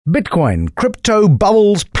Bitcoin, crypto,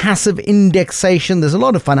 bubbles, passive indexation. There's a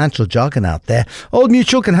lot of financial jargon out there. Old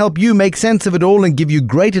Mutual can help you make sense of it all and give you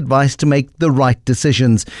great advice to make the right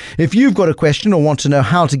decisions. If you've got a question or want to know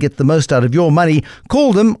how to get the most out of your money,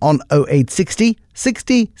 call them on 0860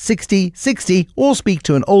 60 60 60 or speak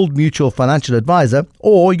to an Old Mutual financial advisor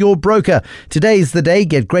or your broker. Today's the day.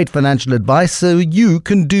 Get great financial advice so you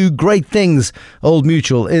can do great things. Old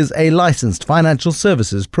Mutual is a licensed financial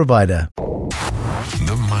services provider.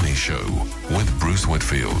 The Money Show with Bruce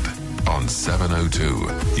Whitfield on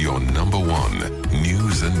 702, your number one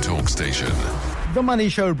news and talk station. The Money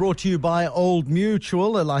Show brought to you by Old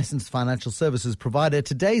Mutual, a licensed financial services provider.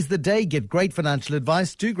 Today's the day. Get great financial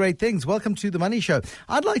advice. Do great things. Welcome to The Money Show.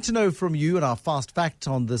 I'd like to know from you in our Fast Fact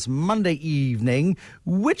on this Monday evening,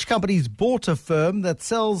 which company's bought a firm that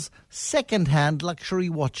sells second-hand luxury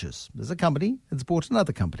watches? There's a company that's bought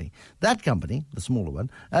another company. That company, the smaller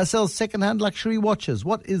one, sells second-hand luxury watches.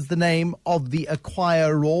 What is the name of the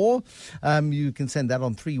acquirer? You can send that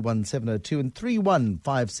on 31702 and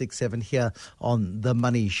 31567 here on The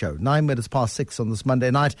Money Show. 9 minutes past 6 on this Monday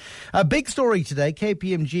night. A big story today.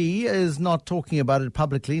 KPMG is not talking about it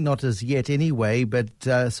publicly, not as yet anyway, but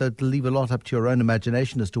so to leave a lot up to your own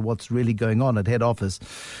imagination as to what's really going on at head office.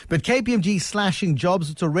 But KPMG slashing jobs.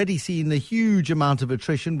 It's already seen a huge amount of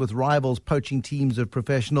attrition with rivals poaching teams of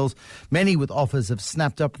professionals. Many with offers have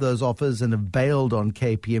snapped up those offers and have bailed on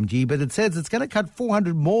KPMG, but it says it's going to cut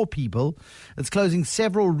 400 more people. It's closing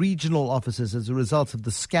several regional offices as a result of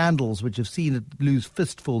the scandals which have seen it lose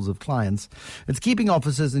fistfuls of clients. It's keeping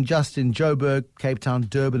offices in Joburg, Cape Town,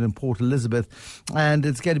 Durban and Port Elizabeth, and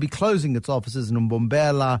it's going to be closing its offices in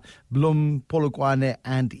Mbombela, Bloem, Polokwane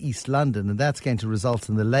and East London, and that's going to result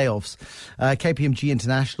in the layoffs. KPMG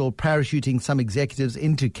International parachuting some executives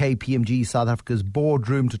into KPMG South Africa's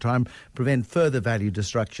boardroom to try and prevent further value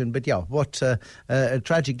destruction. But yeah, what a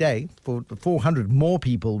tragic day for 400 more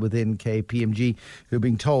people within KPMG who are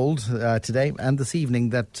being told today and this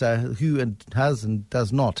evening that who has and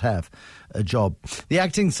does not have a job. The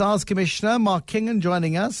acting SARS Commissioner, Mark Kingan,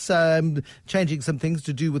 joining us, changing some things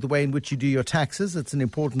to do with the way in which you do your taxes. It's an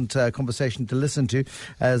important conversation to listen to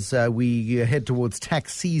as we head towards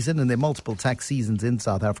tax season, and there are multiple tax seasons in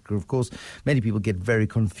South Africa, of course. Many people get very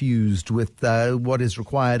confused with what is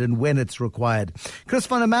required and when it's required. Chris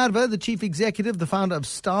van der Merwe, the Chief Executive, the founder of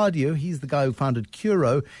Stadio, he's the guy who founded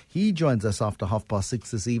Curo. He joins us after 6:30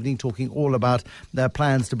 this evening, talking all about their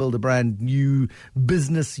plans to build a brand new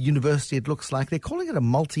business university. It looks like they're calling it a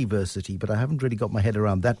multiversity, but I haven't really got my head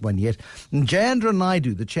around that one yet. And Jayendra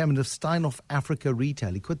Naidoo, the chairman of Steinhoff Africa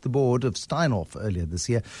Retail, he quit the board of Steinhoff earlier this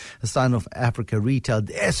year. Steinhoff Africa Retail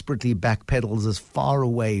desperately backpedals as far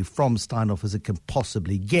away from Steinhoff as it can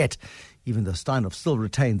possibly get, even though Steinhoff still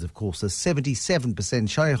retains, of course, a 77%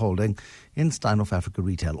 shareholding in Steinhoff Africa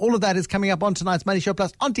Retail. All of that is coming up on tonight's Money Show.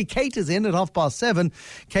 Plus, Auntie Kate is in at 7:30.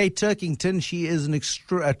 Kate Turkington, she is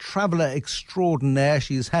a traveller extraordinaire.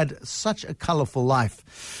 She's had such a colourful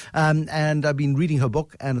life. And I've been reading her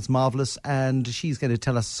book, and it's marvellous. And she's going to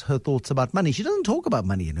tell us her thoughts about money. She doesn't talk about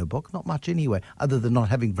money in her book, not much anyway, other than not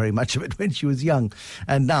having very much of it when she was young.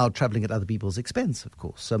 And now travelling at other people's expense, of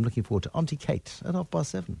course. So I'm looking forward to Auntie Kate at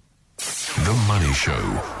 7:30. The Money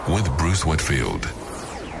Show with Bruce Whitfield.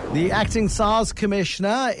 The acting SARS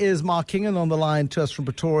Commissioner is Mark Kingan on the line to us from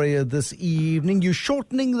Pretoria this evening. You're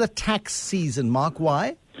shortening the tax season, Mark.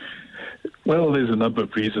 Why? Well, there's a number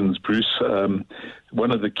of reasons, Bruce.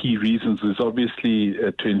 One of the key reasons is obviously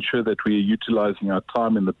to ensure that we are utilising our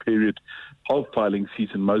time in the period of filing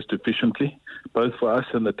season most efficiently, both for us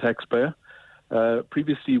and the taxpayer.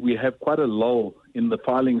 Previously, we have quite a lull in the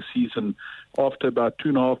filing season. After about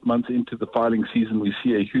 2.5 months into the filing season, we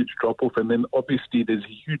see a huge drop-off, and then obviously there's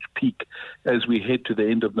a huge peak as we head to the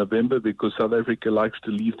end of November because South Africa likes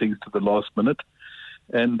to leave things to the last minute.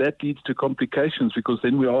 And that leads to complications because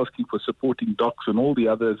then we're asking for supporting docs and all the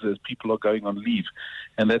others as people are going on leave.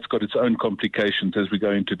 And that's got its own complications as we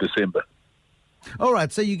go into December. All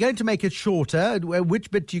right, so you're going to make it shorter. Which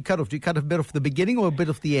bit do you cut off? Do you cut a bit off the beginning or a bit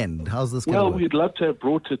off the end? How's this going to work? Well, we'd love to have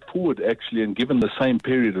brought it forward, actually, and given the same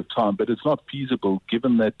period of time, but it's not feasible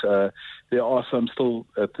given that there are some still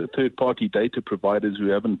third-party data providers who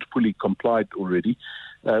haven't fully complied already.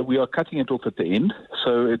 We are cutting it off at the end,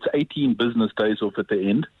 so it's 18 business days off at the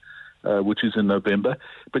end, which is in November.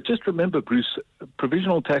 But just remember, Bruce,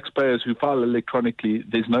 provisional taxpayers who file electronically,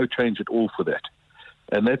 there's no change at all for that.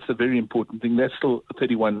 And that's a very important thing. That's still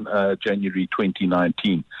 31 January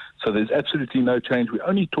 2019. So there's absolutely no change. We're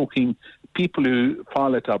only talking people who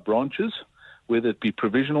file at our branches, whether it be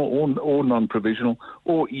provisional or non-provisional,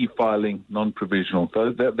 or e-filing non-provisional.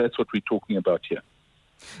 So that's what we're talking about here.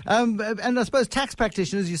 And I suppose tax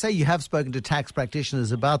practitioners, you say you have spoken to tax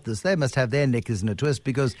practitioners about this. They must have their knickers in a twist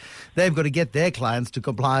because they've got to get their clients to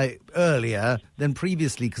comply earlier than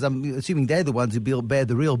previously, because I'm assuming they're the ones who bear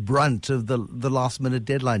the real brunt of the last-minute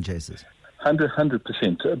deadline chases.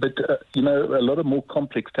 100%. But, a lot of more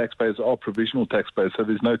complex taxpayers are provisional taxpayers, so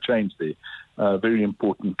there's no change there, very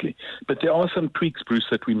importantly. But there are some tweaks, Bruce,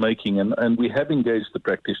 that we're making, and we have engaged the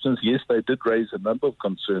practitioners. Yes, they did raise a number of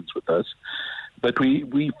concerns with us. But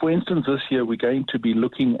we, for instance, this year we're going to be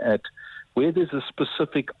looking at where there's a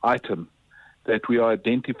specific item that we are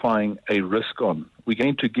identifying a risk on. We're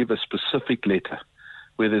going to give a specific letter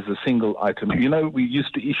where there's a single item. We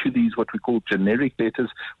used to issue these what we call generic letters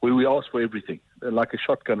where we ask for everything, like a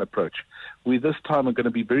shotgun approach. We this time are going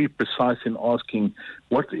to be very precise in asking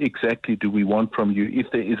what exactly do we want from you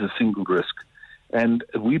if there is a single risk. And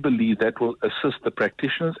we believe that will assist the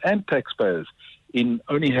practitioners and taxpayers in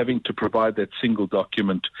only having to provide that single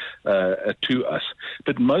document to us.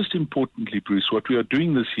 But most importantly, Bruce, what we are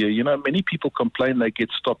doing this year, many people complain they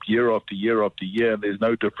get stopped year after year after year, and there's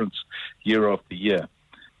no difference year after year.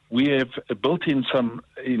 We have built in some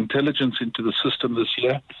intelligence into the system this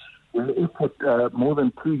year, where if for more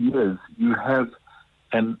than 2 years you have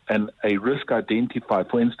a risk identified,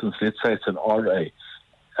 for instance, let's say it's an RA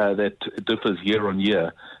that differs year on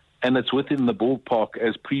year, and it's within the ballpark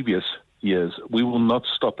as previous years, we will not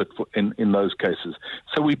stop it in those cases.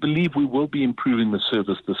 So we believe we will be improving the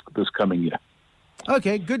service this coming year.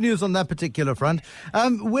 Okay, good news on that particular front.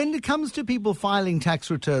 When it comes to people filing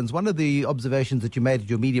tax returns, one of the observations that you made at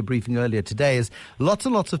your media briefing earlier today is lots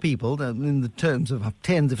and lots of people, in the terms of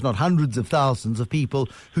tens, if not hundreds of thousands of people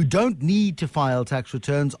who don't need to file tax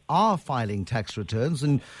returns are filing tax returns.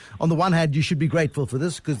 And on the one hand, you should be grateful for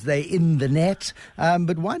this because they're in the net.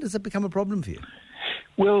 But why does it become a problem for you?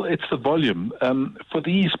 Well, it's the volume. For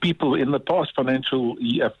these people in the past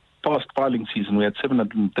past filing season, we had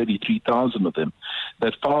 733,000 of them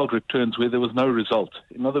that filed returns where there was no result.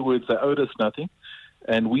 In other words, they owed us nothing,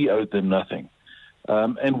 and we owed them nothing.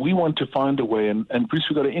 And we want to find a way. And Bruce,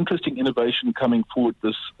 we've got an interesting innovation coming forward,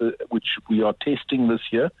 which we are testing this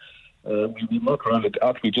year. We will not roll it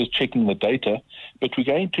out. We're just checking the data. But we're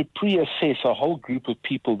going to pre-assess a whole group of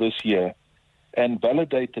people this year and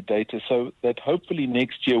validate the data so that hopefully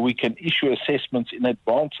next year we can issue assessments in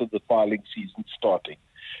advance of the filing season starting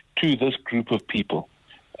to this group of people,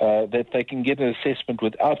 that they can get an assessment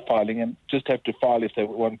without filing and just have to file if they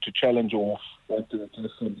want to challenge or want to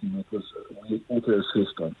address something that was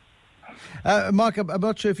auto-assessed on. Mark, I'm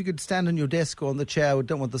not sure if you could stand on your desk or on the chair. I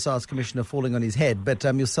don't want the SARS Commissioner falling on his head, but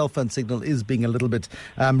your cell phone signal is being a little bit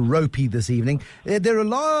ropey this evening. There are a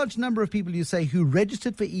large number of people, you say, who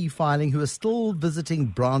registered for e-filing who are still visiting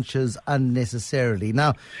branches unnecessarily.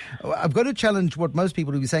 Now, I've got to challenge what most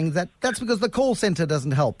people will be saying, is that's because the call centre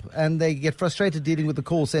doesn't help, and they get frustrated dealing with the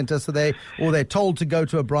call centre, so they're told to go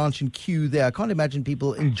to a branch and queue there. I can't imagine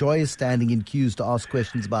people enjoy standing in queues to ask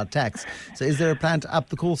questions about tax. So is there a plan to up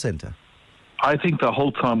the call centre? I think the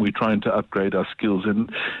whole time we're trying to upgrade our skills.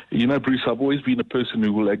 And, Bruce, I've always been a person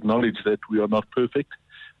who will acknowledge that we are not perfect.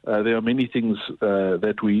 There are many things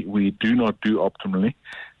that we do not do optimally.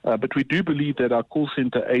 But we do believe that our call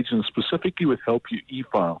center agents, specifically with Help You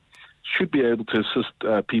e-file, should be able to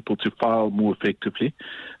assist people to file more effectively.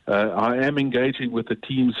 I am engaging with the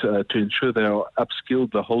teams to ensure they are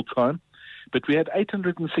upskilled the whole time. But we had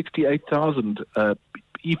 868,000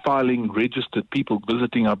 e-filing registered people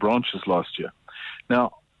visiting our branches last year.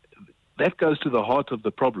 Now, that goes to the heart of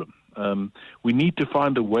the problem. We need to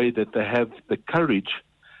find a way that they have the courage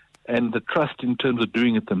and the trust in terms of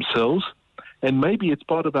doing it themselves. And maybe it's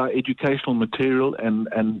part of our educational material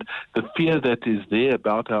and the fear that is there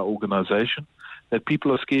about our organization, that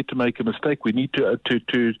people are scared to make a mistake. We need to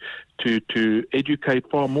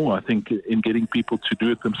educate far more, I think, in getting people to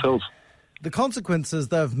do it themselves. The consequences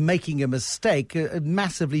of making a mistake are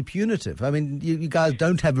massively punitive. I mean, you guys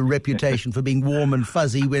don't have a reputation for being warm and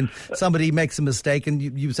fuzzy when somebody makes a mistake and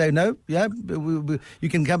you say, no, yeah, you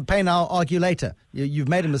can come pay now, argue later. You've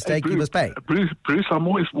made a mistake, Bruce, you must pay. Bruce, I'm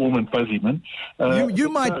always warm and fuzzy, man. You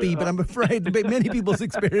might be, but I'm afraid many people's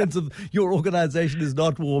experience of your organization is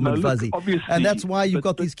not warm and fuzzy. And that's why you've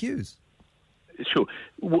got these queues. Sure.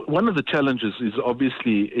 One of the challenges is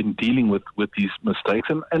obviously in dealing with these mistakes,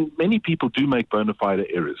 and many people do make bona fide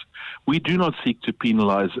errors. We do not seek to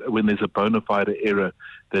penalize when there's a bona fide error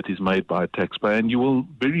that is made by a taxpayer, and you will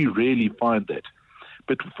very rarely find that.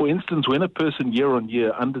 But for instance, when a person year on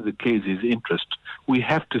year underdeclares his interest, we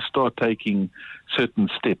have to start taking certain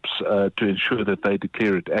steps to ensure that they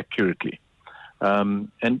declare it accurately.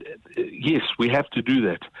 Yes, we have to do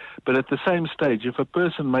that. But at the same stage, if a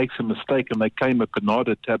person makes a mistake and they claim a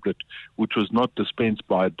Canada tablet which was not dispensed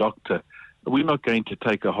by a doctor, we're not going to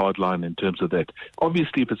take a hard line in terms of that.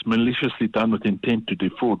 Obviously, if it's maliciously done with intent to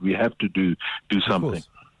defraud, we have to do something.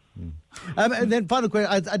 And then final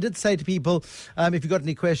question, I did say to people, if you've got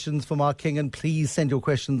any questions for Mark Kingan, please send your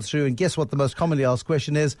questions through. And guess what the most commonly asked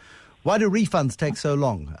question is? Why do refunds take so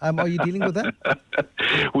long? Are you dealing with that?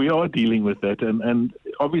 We are dealing with that. And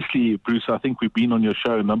obviously, Bruce, I think we've been on your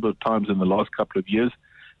show a number of times in the last couple of years.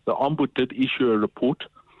 The Ombudsman did issue a report,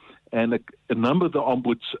 and a number of the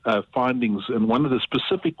Ombudsman's findings, and one of the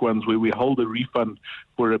specific ones where we hold a refund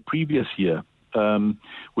for a previous year,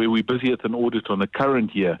 where we're busy with an audit on the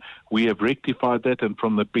current year, we have rectified that, and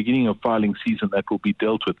from the beginning of filing season, that will be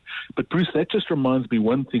dealt with. But Bruce, that just reminds me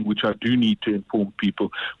one thing which I do need to inform people.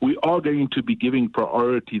 We are going to be giving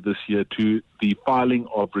priority this year to the filing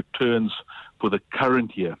of returns for the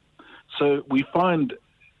current year. So we find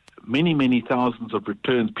many thousands of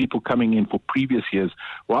returns, people coming in for previous years.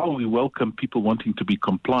 While we welcome people wanting to be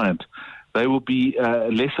compliant, they will be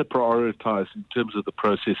lesser prioritized in terms of the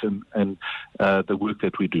process and the work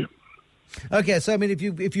that we do. Okay, so I mean, if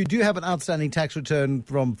you do have an outstanding tax return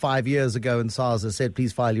from 5 years ago and SARS has said,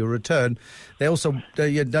 please file your return, they also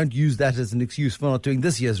don't use that as an excuse for not doing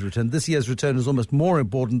this year's return. This year's return is almost more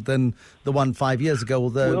important than the one 5 years ago,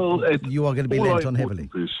 although you are going to be lent on heavily.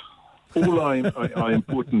 Bruce. All are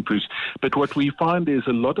important, Bruce. But what we find is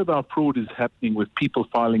a lot of our fraud is happening with people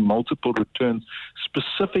filing multiple returns,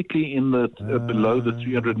 specifically in the below the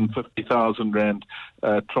 350,000 rand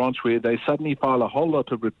tranche, where they suddenly file a whole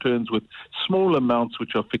lot of returns with small amounts,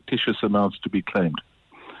 which are fictitious amounts to be claimed.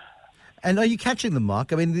 And are you catching them,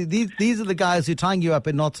 Mark? I mean, these are the guys who are tying you up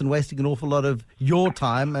in knots and wasting an awful lot of your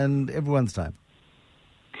time and everyone's time.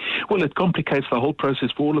 Well, it complicates the whole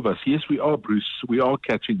process for all of us. Yes, we are, Bruce. We are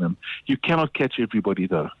catching them. You cannot catch everybody,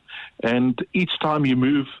 though. And each time you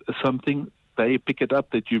move something, they pick it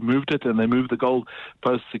up that you moved it, and they move the goal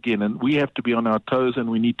posts again. And we have to be on our toes, and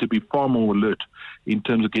we need to be far more alert in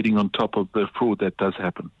terms of getting on top of the fraud that does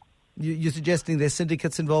happen. You're suggesting there's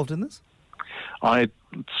syndicates involved in this? I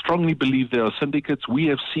strongly believe there are syndicates. We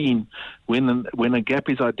have seen when a gap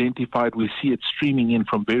is identified, we see it streaming in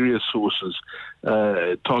from various sources,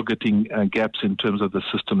 targeting gaps in terms of the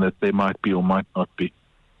system that there might be or might not be.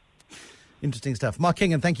 Interesting stuff. Mark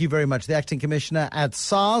Kingan, thank you very much. The Acting Commissioner at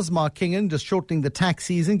SARS, Mark Kingan, just shortening the tax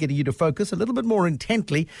season, getting you to focus a little bit more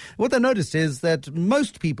intently. What they noticed is that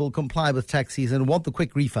most people comply with tax season and want the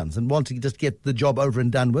quick refunds and want to just get the job over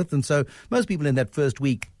and done with. And so most people in that first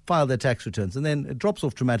week file their tax returns, and then it drops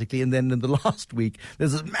off dramatically, and then in the last week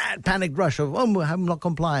there's this mad panic rush of, I'm not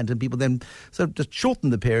compliant, and people then sort of just shorten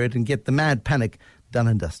the period and get the mad panic done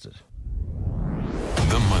and dusted.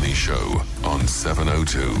 The Money Show on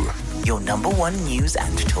 702. Your number one news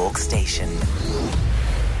and talk station.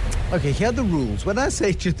 Okay, here are the rules. When I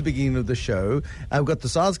say to you at the beginning of the show, I've got the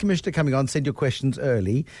SARS Commissioner coming on, send your questions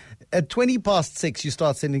early. At 6:20, you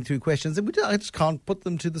start sending through questions, and I just can't put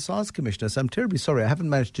them to the SARS Commissioner, so I'm terribly sorry. I haven't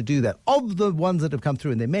managed to do that. Of the ones that have come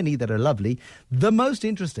through, and there are many that are lovely, the most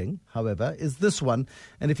interesting, however, is this one.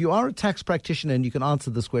 And if you are a tax practitioner and you can answer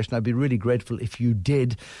this question, I'd be really grateful if you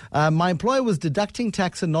did. My employer was deducting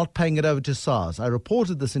tax and not paying it over to SARS. I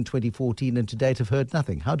reported this in 2014 and to date have heard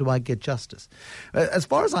nothing. How do I get justice? As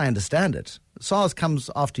far as I understand it, SARS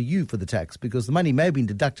comes after you for the tax because the money may have been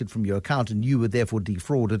deducted from your account and you were therefore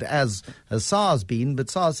defrauded, as has SARS been.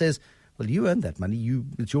 But SARS says, well, you earned that money.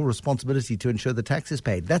 It's your responsibility to ensure the tax is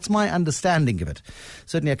paid. That's my understanding of it.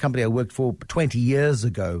 Certainly a company I worked for 20 years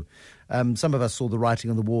ago. Some of us saw the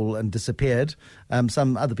writing on the wall and disappeared.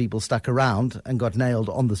 Some other people stuck around and got nailed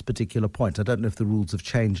on this particular point. I don't know if the rules have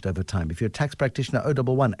changed over time. If you're a tax practitioner,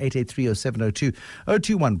 011-883-0702,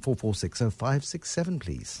 021-446-0567,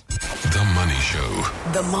 please. The Money Show.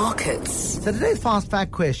 The markets. So today's fast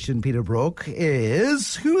fact question, Peter Brook,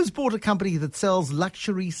 is who has bought a company that sells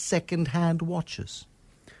luxury second-hand watches?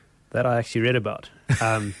 That I actually read about.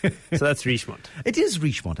 So that's Richemont. It is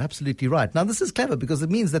Richemont, absolutely right. Now, this is clever because it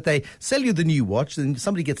means that they sell you the new watch and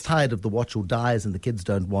somebody gets tired of the watch or dies and the kids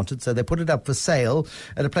don't want it. So they put it up for sale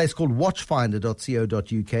at a place called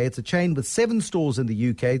watchfinder.co.uk. It's a chain with 7 stores in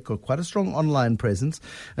the UK. It's got quite a strong online presence.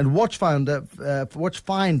 And Watchfinder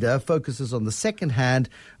focuses on the second hand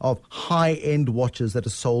of high-end watches that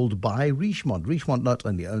are sold by Richemont. Richemont not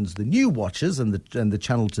only owns the new watches and the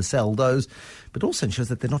channel to sell those, but also ensures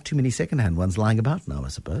that there are not too many second-hand ones lying about now, I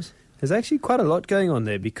suppose. There's actually quite a lot going on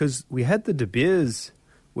there because we had the De Beers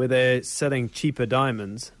where they're selling cheaper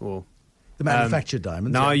diamonds, or the manufactured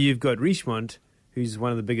diamonds. Now you've got Richemont, who's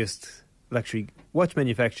one of the biggest luxury watch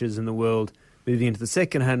manufacturers in the world, moving into the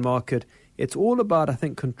second-hand market. It's all about, I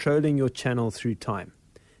think, controlling your channel through time.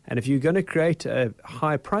 And if you're going to create a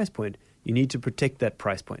high price point, you need to protect that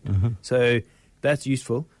price point. So that's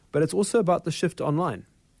useful. But it's also about the shift online.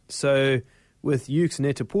 So with Yux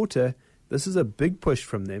Net-a-Porter, this is a big push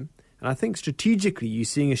from them. And I think strategically you're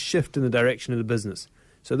seeing a shift in the direction of the business.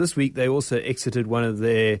 So this week they also exited one of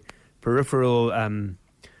their peripheral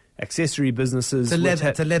accessory businesses.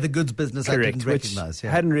 It's a leather goods business. Correct, I didn't recognize.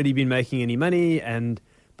 Which hadn't really been making any money,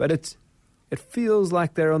 but it feels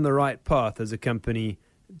like they're on the right path as a company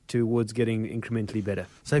towards getting incrementally better.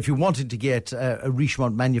 So if you wanted to get a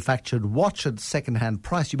Richemont manufactured watch at second-hand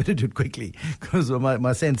price, you better do it quickly, because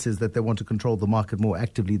my sense is that they want to control the market more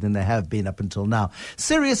actively than they have been up until now.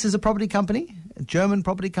 Sirius is a property company, a German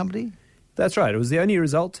property company? That's right. It was the only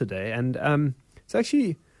result today. And it's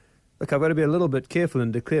actually, look, I've got to be a little bit careful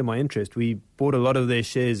and declare my interest. We bought a lot of their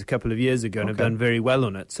shares a couple of years ago and have done very well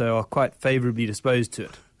on it, so are quite favourably disposed to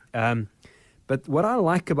it. But what I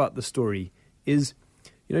like about the story is,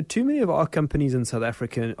 too many of our companies in South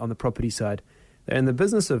Africa on the property side, they're in the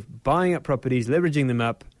business of buying up properties, leveraging them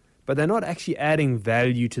up, but they're not actually adding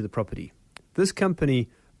value to the property. This company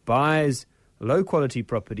buys low-quality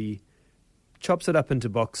property, chops it up into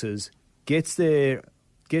boxes, gets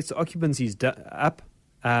occupancies up,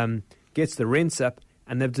 gets the rents up,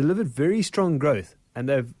 and they've delivered very strong growth, and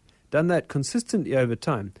they've done that consistently over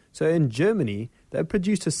time. So in Germany, they've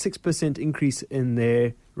produced a 6% increase in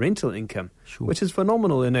their rental income, which is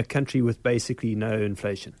phenomenal in a country with basically no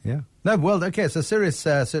inflation. Yeah. No, well, okay, so Sirius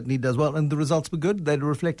certainly does well, and the results were good? They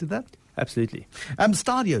reflected that? Absolutely.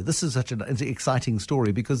 Stadio, this is such an exciting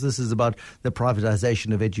story because this is about the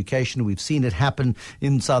privatization of education. We've seen it happen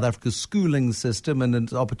in South Africa's schooling system, and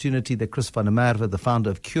an opportunity that Chris van der Merwe, the founder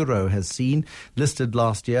of Curo, has seen. Listed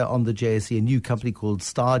last year on the JSE, a new company called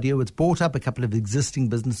Stadio. It's bought up a couple of existing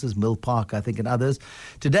businesses, Mill Park, I think, and others.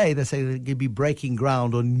 Today, they say they're going to be breaking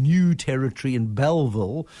ground on new territory in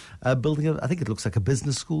Bellville, building, I think it looks like a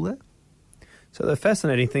business school there. So the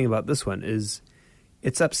fascinating thing about this one is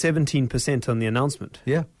it's up 17% on the announcement.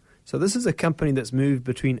 Yeah. So this is a company that's moved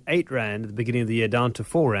between 8 Rand at the beginning of the year down to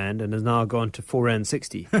 4 Rand and has now gone to 4 Rand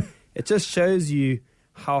 60. It just shows you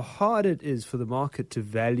how hard it is for the market to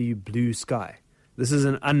value blue sky. This is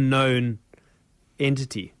an unknown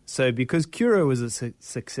entity. So because Curo was a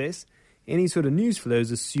success, any sort of news flow is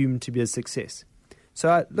assumed to be a success.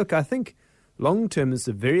 So I think long term is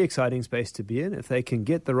a very exciting space to be in. If they can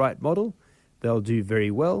get the right model, they'll do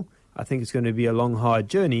very well. I think it's going to be a long, hard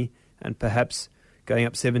journey, and perhaps going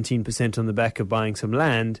up 17% on the back of buying some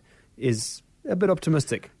land is a bit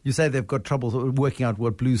optimistic. You say they've got trouble working out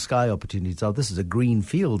what blue sky opportunities are. This is a green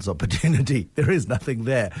fields opportunity. There is nothing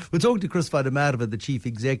there. We'll talk to Chris van der Merwe, the chief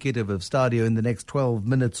executive of Stadio, in the next 12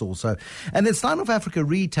 minutes or so. And then Steinhoff Africa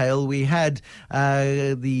Retail, we had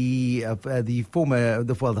the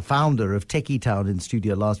founder of Techie Town in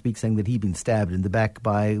studio last week, saying that he'd been stabbed in the back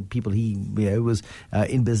by people he was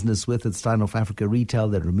in business with at Steinhoff Africa Retail.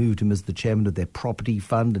 They removed him as the chairman of their property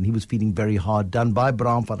fund, and he was feeling very hard done by.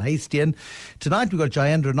 Bram van Heesteen. Tonight we've got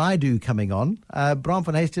Jayendra Naidoo coming on. Bram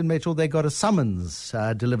van Heesteen made sure they got a summons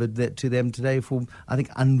delivered to them today for, I think,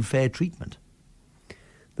 unfair treatment.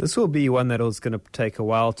 This will be one that is going to take a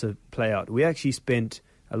while to play out. We actually spent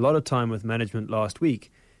a lot of time with management last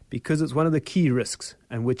week because it's one of the key risks,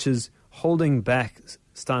 and which is holding back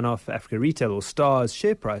Steinhoff Africa Retail or STAR's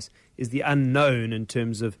share price is the unknown in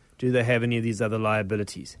terms of do they have any of these other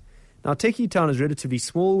liabilities. Now, Techie Town is relatively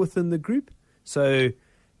small within the group,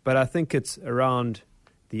 but I think it's around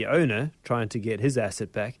the owner trying to get his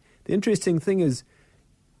asset back. The interesting thing is,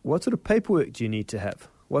 what sort of paperwork do you need to have?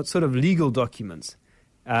 What sort of legal documents?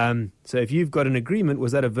 So if you've got an agreement,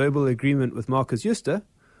 was that a verbal agreement with Marcus Juster,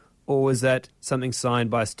 or was that something signed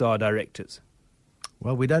by STAR directors?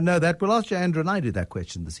 Well, we don't know that. We'll ask Jayendra Naidoo that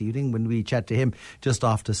question this evening when we chat to him just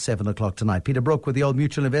after 7 o'clock tonight. Peter Brook with the Old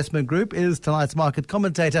Mutual Investment Group is tonight's market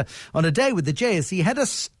commentator on a day with the JSE. Had a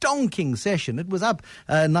stonking session. It was up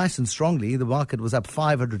nice and strongly. The market was up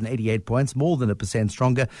 588 points, more than 1%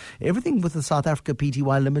 stronger. Everything with the South Africa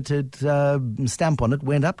Pty Limited stamp on it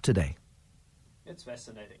went up today. It's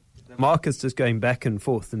fascinating. The market's just going back and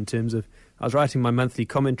forth in terms of, I was writing my monthly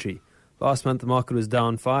commentary. Last month the market was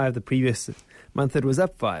down 5. The previous month it was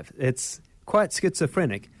up 5. It's quite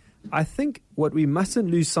schizophrenic. I think what we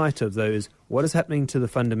mustn't lose sight of, though, is what is happening to the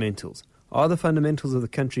fundamentals. Are the fundamentals of the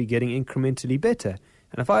country getting incrementally better?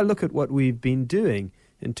 And if I look at what we've been doing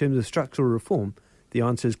in terms of structural reform, the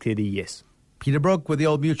answer is clearly yes. Peter Brook with the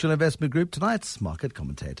Old Mutual Investment Group, tonight's market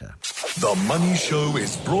commentator. The Money Show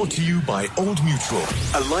is brought to you by Old Mutual,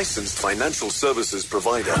 a licensed financial services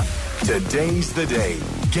provider. Today's the day.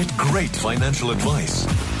 Get great financial advice.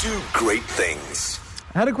 Do great things.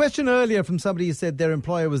 I had a question earlier from somebody who said their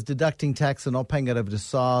employer was deducting tax and not paying it over to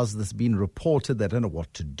SARS. This has been reported. They don't know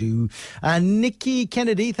what to do. Nikki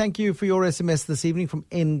Kennedy, thank you for your SMS this evening from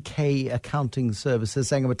NK Accounting Services,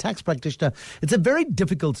 saying I'm a tax practitioner. It's a very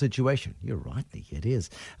difficult situation. You're right, Nikki, it is.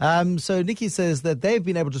 So Nikki says that they've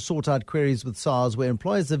been able to sort out queries with SARS where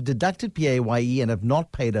employers have deducted PAYE and have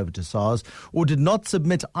not paid over to SARS or did not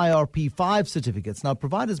submit IRP5 certificates. Now,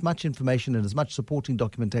 provide as much information and as much supporting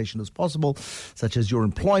documentation as possible, such as your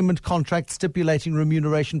employment contract stipulating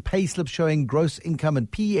remuneration, pay slips showing gross income and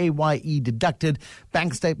PAYE deducted,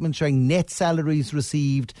 bank statements showing net salaries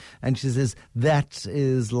received, and she says that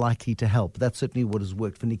is likely to help. That's certainly what has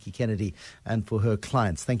worked for Nikki Kennedy and for her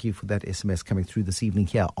clients. Thank you for that SMS coming through this evening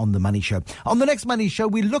here on The Money Show. On the next Money Show,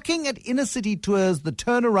 we're looking at inner city tours, the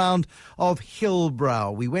turnaround of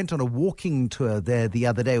Hillbrow. We went on a walking tour there the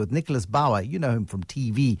other day with Nicholas Bauer, you know him from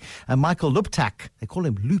TV, and Michael Luptak, they call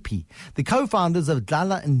him Loopy, the co-founders of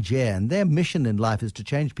Dlala and Jay, and their mission in life is to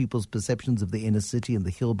change people's perceptions of the inner city and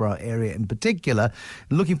the Hillbrow area in particular.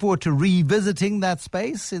 Looking forward to revisiting that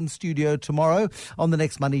space in studio tomorrow on the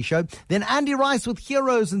next Money Show. Then Andy Rice with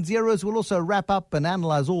Heroes and Zeros will also wrap up and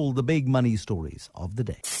analyse all the big money stories of the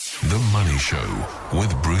day. The Money Show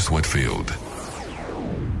with Bruce Whitfield.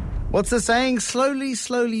 What's the saying? Slowly,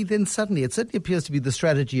 slowly, then suddenly. It certainly appears to be the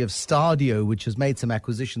strategy of Stadio, which has made some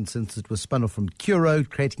acquisitions since it was spun off from Curo,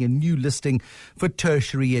 creating a new listing for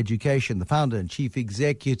tertiary education. The founder and chief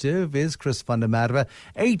executive is Chris van der Merwe.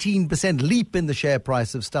 18% leap in the share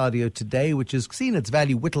price of Stadio today, which has seen its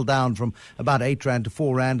value whittle down from about 8 Rand to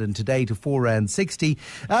 4 Rand and today to 4 Rand 60.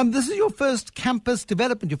 This is your first campus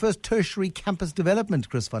development, your first tertiary campus development,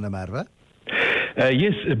 Chris van der Merwe.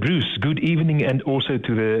 Yes, Bruce, good evening and also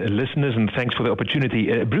to the listeners, and thanks for the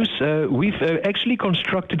opportunity. Bruce, we've actually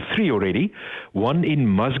constructed 3 already, one in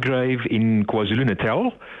Musgrave in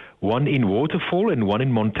KwaZulu-Natal, one in Waterfall and one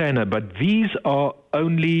in Montana, but these are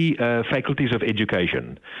only faculties of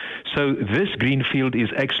education. So this greenfield is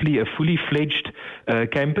actually a fully fledged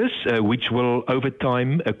campus, which will over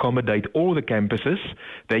time accommodate all the campuses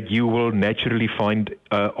that you will naturally find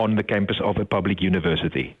on the campus of a public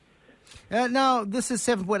university. Now, this is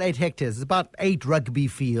 7.8 hectares. It's about 8 rugby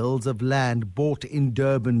fields of land bought in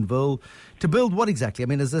Durbanville. To build what exactly? I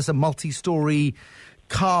mean, is this a multi-storey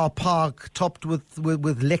car park topped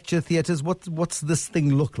with lecture theatres? What's this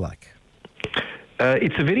thing look like?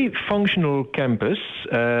 It's a very functional campus,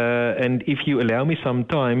 and if you allow me some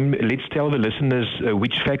time, let's tell the listeners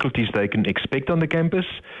which faculties they can expect on the campus.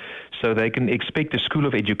 So they can expect a school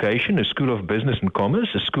of education, a school of business and commerce,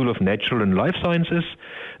 a school of natural and life sciences,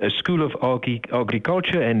 a school of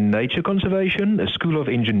agriculture and nature conservation, a school of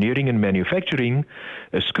engineering and manufacturing,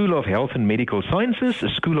 a school of health and medical sciences, a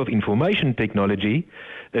school of information technology,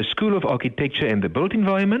 a school of architecture and the built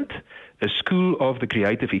environment, a school of the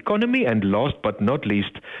creative economy, and last but not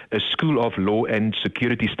least, a school of law and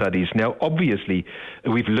security studies. Now, obviously,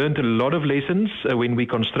 we've learned a lot of lessons when we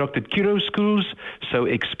constructed Curo schools, so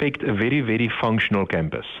expect a very, very functional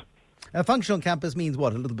campus. A functional campus means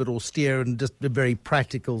what? A little bit austere and just a very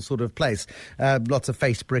practical sort of place. Lots of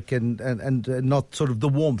face brick and not sort of the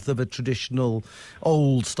warmth of a traditional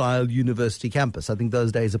old-style university campus. I think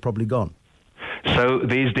those days are probably gone. So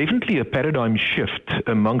there's definitely a paradigm shift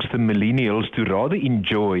amongst the millennials to rather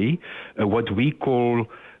enjoy what we call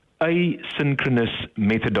asynchronous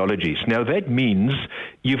methodologies. Now that means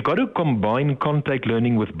you've got to combine contact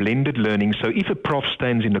learning with blended learning. So if a prof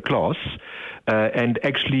stands in a class and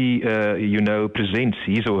actually, presents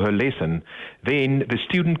his or her lesson, then the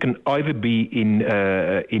student can either be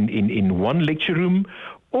in one lecture room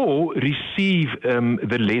or receive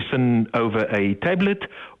the lesson over a tablet,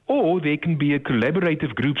 or there can be a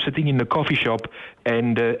collaborative group sitting in a coffee shop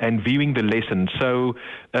and viewing the lesson. So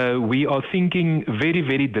we are thinking very,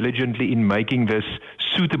 very diligently in making this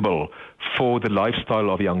suitable for the lifestyle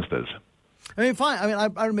of youngsters. I mean, fine. I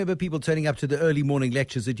mean, I remember people turning up to the early morning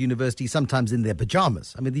lectures at university, sometimes in their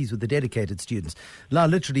pajamas. I mean, these were the dedicated students. Now,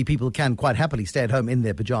 literally, people can quite happily stay at home in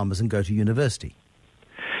their pajamas and go to university.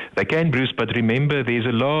 They can, Bruce, but remember, there's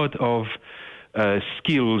a lot of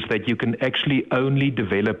skills that you can actually only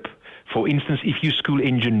develop. For instance, if you school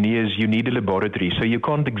engineers, you need a laboratory, so you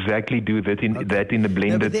can't exactly do that in a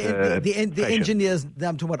blended the engineers,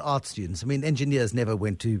 I'm talking about art students. I mean, engineers never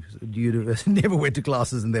went to university, never went to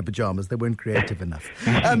classes in their pajamas. They weren't creative enough.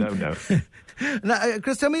 No. Now,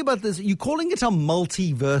 Chris, tell me about this. You're calling it a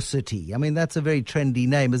multiversity. I mean, that's a very trendy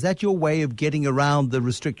name. Is that your way of getting around the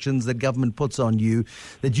restrictions that government puts on you,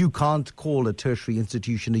 that you can't call a tertiary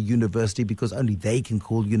institution a university because only they can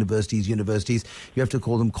call universities universities? You have to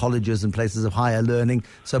call them colleges colleges and places of higher learning.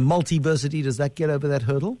 So multiversity, does that get over that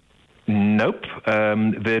hurdle? Nope.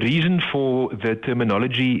 The reason for the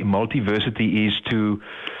terminology multiversity is to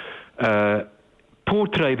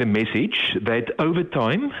portray the message that over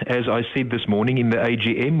time, as I said this morning in the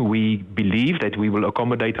AGM, we believe that we will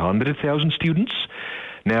accommodate 100,000 students.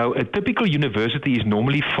 Now, a typical university is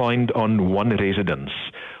normally fined on one residence,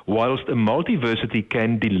 whilst a multiversity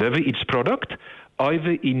can deliver its product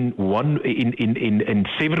either in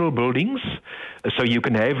several buildings. So you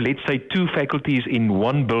can have, let's say, 2 faculties in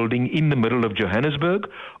one building in the middle of Johannesburg,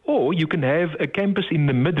 or you can have a campus in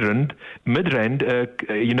the Midrand,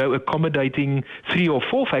 accommodating 3 or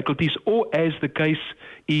 4 faculties, or as the case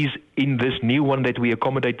is in this new one that we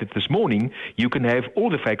accommodated this morning, you can have all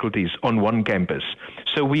the faculties on one campus.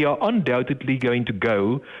 So we are undoubtedly going to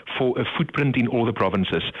go for a footprint in all the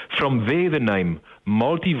provinces. From there, the name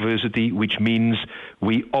multiversity, which means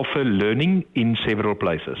we offer learning in several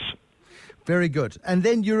places. Very good. And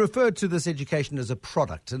then you referred to this education as a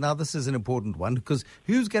product. And now this is an important one, because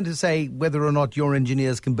who's going to say whether or not your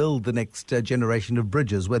engineers can build the next generation of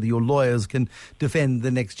bridges, whether your lawyers can defend the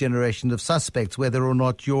next generation of suspects, whether or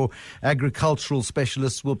not your agricultural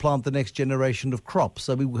specialists will plant the next generation of crops?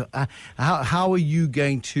 I mean, how are you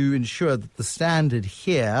going to ensure that the standard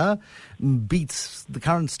here beats the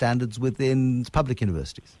current standards within public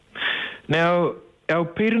universities? Now, our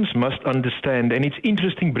parents must understand, and it's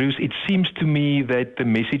interesting, Bruce, it seems to me that the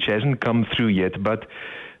message hasn't come through yet, but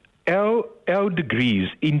our degrees,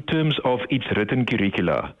 in terms of its written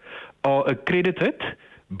curricula, are accredited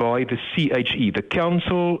by the CHE, the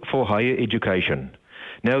Council for Higher Education.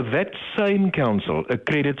 Now, that same council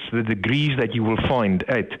accredits the degrees that you will find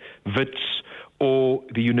at WITS or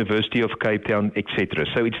the University of Cape Town, etc.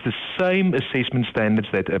 So it's the same assessment standards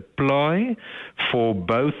that apply for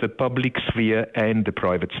both the public sphere and the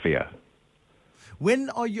private sphere. When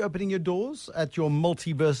are you opening your doors at your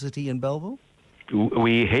multiversity in Bellville?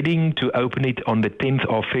 We're heading to open it on the 10th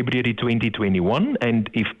of February 2021, and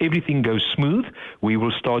if everything goes smooth, we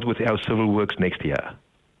will start with our civil works next year.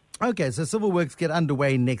 Okay, so civil works get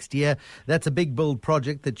underway next year. That's a big build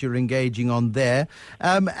project that you're engaging on there.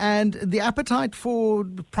 And the appetite for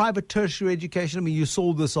private tertiary education, I mean, you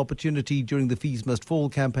saw this opportunity during the Fees Must Fall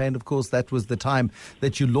campaign. Of course, that was the time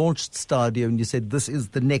that you launched Stadio, and you said this is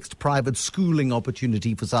the next private schooling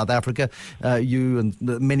opportunity for South Africa. You and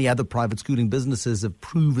many other private schooling businesses have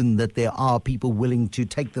proven that there are people willing to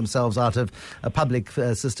take themselves out of a public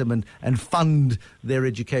system and fund their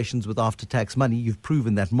educations with after-tax money. You've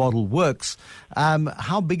proven that model works.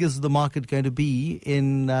 How big is the market going to be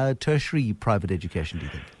in tertiary private education, do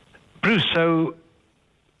you think? Bruce, so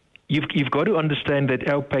you've got to understand that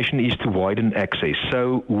our passion is to widen access.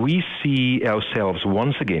 So we see ourselves,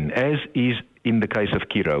 once again, as is in the case of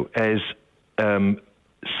Kiro, as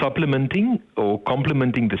supplementing or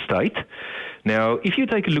complementing the state. Now, if you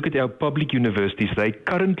take a look at our public universities,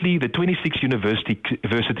 the 26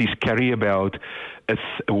 universities carry about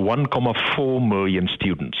 1.4 million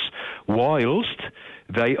students, whilst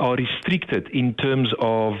they are restricted in terms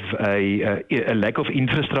of a lack of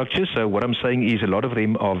infrastructure. So what I'm saying is a lot of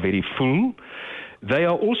them are very full. They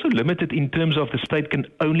are also limited in terms of the state can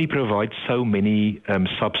only provide so many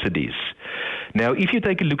subsidies. Now, if you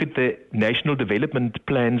take a look at the National Development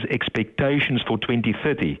Plan's expectations for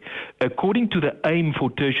 2030, according to the aim for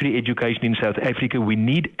tertiary education in South Africa, we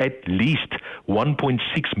need at least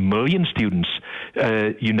 1.6 million students,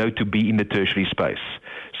 to be in the tertiary space.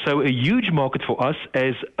 So a huge market for us,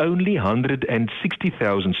 as only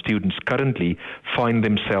 160,000 students currently find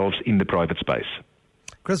themselves in the private space.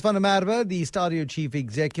 Chris van der Merwe, the Stadio Chief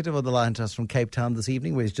Executive, on the line to us from Cape Town this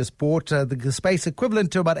evening, where he's just bought the space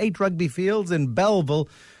equivalent to about 8 rugby fields in Bellville,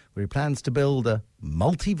 where he plans to build a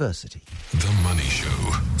multiversity. The Money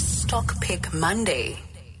Show. Stock Pick Monday.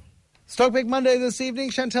 Stock Pick Monday this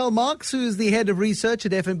evening. Chantel Marks, who is the head of research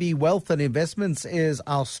at FNB Wealth and Investments, is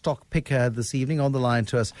our stock picker this evening, on the line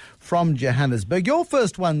to us from Johannesburg. Your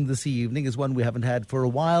first one this evening is one we haven't had for a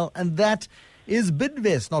while, and that is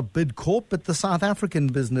Bidvest, not Bidcorp, but the South African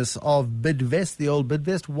business of Bidvest, the old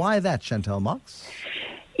Bidvest. Why that, Chantel Marks?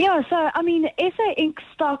 Yeah, so, I mean, SA Inc.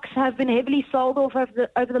 stocks have been heavily sold off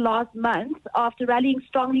over the last month after rallying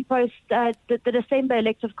strongly post the December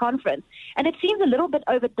elective conference. And it seems a little bit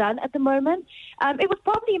overdone at the moment. It was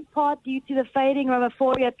probably in part due to the fading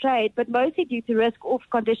Ramaphosa trade, but mostly due to risk-off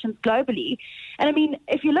conditions globally. And, I mean,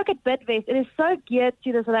 if you look at Bidvest, it is so geared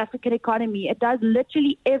to the South African economy. It does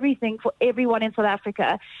literally everything for everyone in South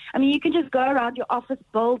Africa. I mean, you can just go around your office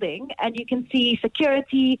building and you can see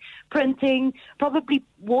security, printing, probably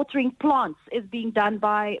watering plants is being done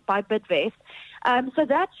by Bidvest. So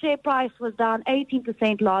that share price was down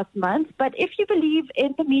 18% last month. But if you believe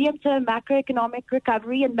in the medium-term macroeconomic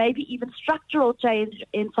recovery and maybe even structural change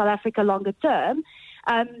in South Africa longer term,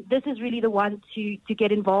 this is really the one to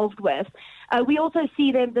get involved with. We also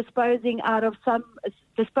see them disposing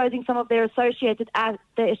some of their associated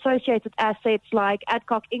assets like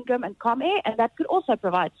Adcock Ingram and Comair, and that could also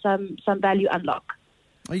provide some value unlock.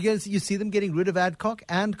 You see them getting rid of Adcock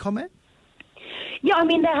and Comair? Yeah, I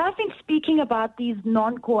mean, they have been speaking about these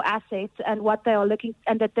non-core assets and what they are looking,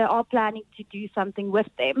 and that they are planning to do something with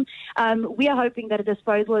them. We are hoping that a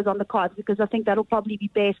disposal is on the cards, because I think that'll probably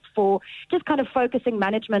be best for just kind of focusing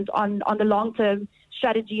management on the long-term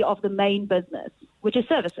strategy of the main business, which is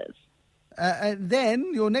services. And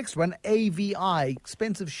then your next one, AVI,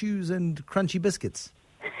 expensive shoes and crunchy biscuits.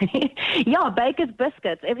 Yeah, Baker's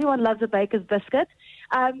biscuits. Everyone loves a Baker's biscuit.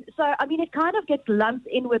 So, I mean, it kind of gets lumped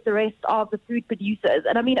in with the rest of the food producers.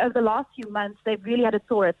 And, I mean, over the last few months, they've really had a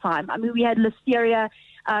torrid time. I mean, we had Listeria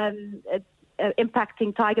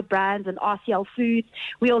impacting Tiger Brands and RCL Foods.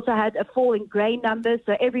 We also had a fall in grain numbers,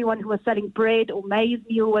 so everyone who was selling bread or maize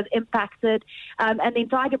meal was impacted. And then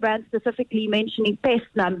Tiger Brands specifically mentioning pest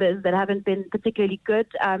numbers that haven't been particularly good,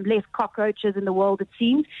 less cockroaches in the world, it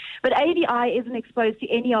seems. But AVI isn't exposed to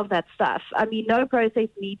any of that stuff. I mean, no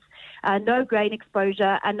processed meats, no grain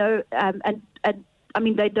exposure, and no I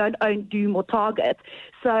mean, they don't own Doom or Target.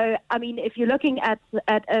 So, I mean, if you're looking at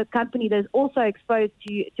a company that's also exposed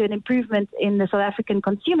to an improvement in the South African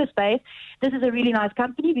consumer space, this is a really nice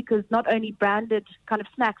company, because not only branded kind of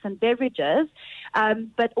snacks and beverages,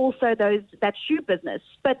 but also that shoe business,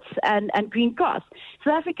 Spitz and Green Cross.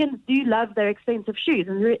 South Africans do love their expensive shoes,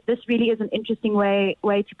 and this really is an interesting way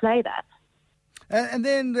to play that. And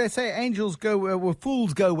then they say fools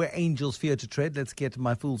go where angels fear to tread. Let's get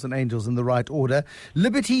my fools and angels in the right order.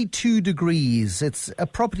 Liberty 2 Degrees. It's a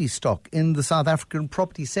property stock in the South African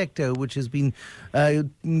property sector, which has been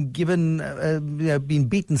been beaten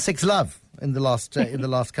 6-love in the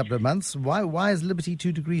last couple of months. Why is Liberty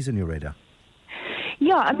 2 Degrees on your radar?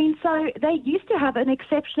 Yeah, I mean, so they used to have an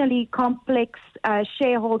exceptionally complex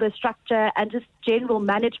shareholder structure and just general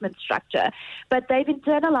management structure, but they've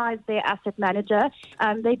internalized their asset manager.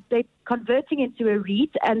 They're converting into a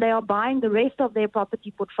REIT, and they are buying the rest of their property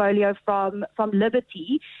portfolio from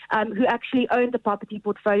Liberty, who actually owned the property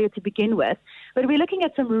portfolio to begin with. But we're looking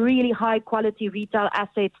at some really high-quality retail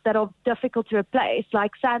assets that are difficult to replace,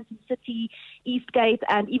 like Sandton City, Eastgate,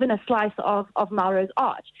 and even a slice of Melrose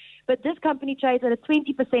Arch. But this company trades at a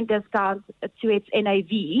 20% discount to its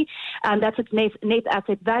NAV, and that's its net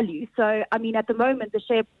asset value. So, I mean, at the moment, the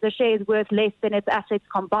share is worth less than its assets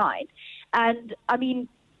combined. And, I mean,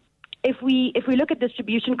 if we look at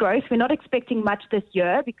distribution growth, we're not expecting much this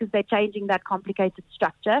year, because they're changing that complicated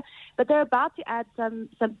structure. But they're about to add some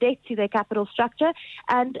debt to their capital structure,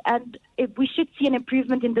 and we should see an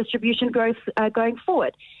improvement in distribution growth going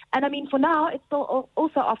forward. And I mean, for now, it still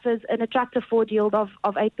also offers an attractive forward yield of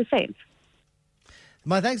 8%.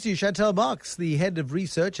 My thanks to you, Chantal Marks, the head of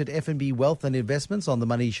research at F&B Wealth and Investments, on the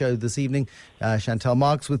Money Show this evening. Chantal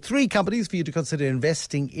Marks with 3 companies for you to consider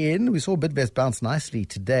investing in. We saw Bidvest bounce nicely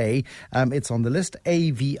today. It's on the list.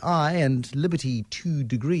 AVI and Liberty 2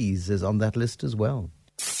 Degrees is on that list as well.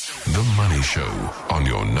 The Money Show on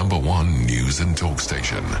your number 1 news and talk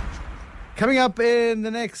station. Coming up in the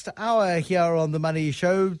next hour here on The Money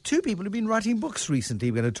Show, 2 people have been writing books recently.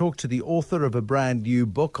 We're going to talk to the author of a brand new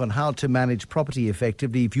book on how to manage property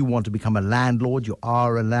effectively. If you want to become a landlord, you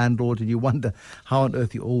are a landlord, and you wonder how on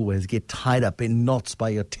earth you always get tied up in knots by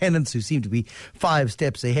your tenants who seem to be 5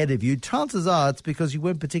 steps ahead of you. Chances are it's because you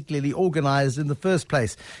weren't particularly organized in the first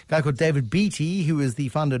place. A guy called David Beattie, who is the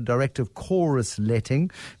founder and director of Chorus Letting,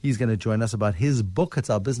 he's going to join us about his book. It's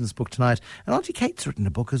our business book tonight. And Auntie Kate's written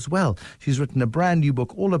a book as well. She's written a brand new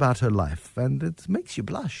book all about her life, and it makes you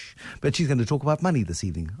blush. But she's going to talk about money this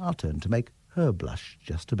evening. Our turn to make her blush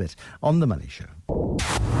just a bit on The Money Show.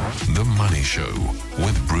 The Money Show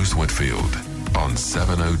with Bruce Whitfield on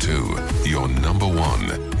 702, your number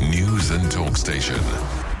 1 news and talk station.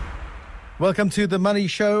 Welcome to The Money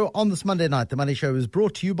Show on this Monday night. The Money Show is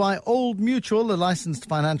brought to you by Old Mutual, a licensed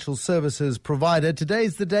financial services provider.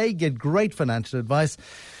 Today's the day. Get great financial advice.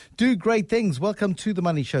 Do great things. Welcome to The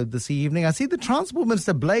Money Show this evening. I see the Transport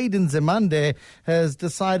Minister Blade Nzimande has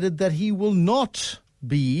decided that he will not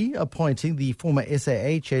be appointing the former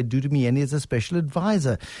SAA chair Dudu Myeni as a special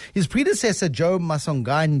advisor. His predecessor, Joe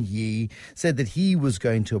Masonganyi, said that he was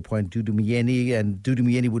going to appoint Dudu Myeni, and Dudu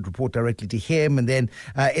Myeni would report directly to him, and then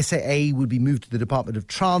SAA would be moved to the Department of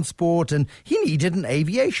Transport, and he needed an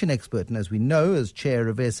aviation expert. And as we know, as chair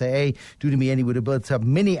of SAA, Dudu Myeni would have built up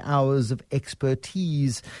many hours of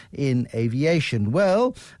expertise in aviation.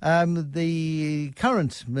 Well, the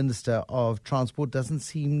current Minister of Transport doesn't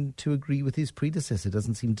seem to agree with his predecessor,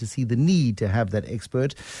 doesn't seem to see the need to have that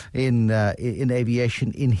expert in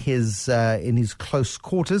aviation in his close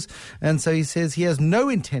quarters, and so he says he has no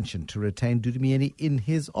intention to retain Dudu Myeni in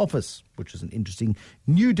his office, which is an interesting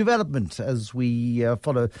new development as we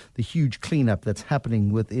follow the huge cleanup that's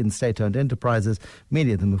happening within state-owned enterprises,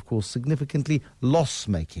 many of them, of course, significantly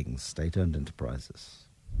loss-making state-owned enterprises.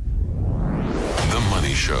 The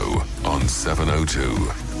Money Show on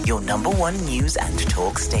 702. Your number one news and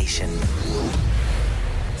talk station.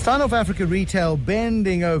 Steinhoff Africa Retail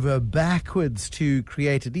bending over backwards to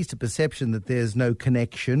create at least a perception that there's no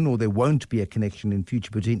connection, or there won't be a connection in future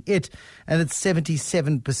between it and its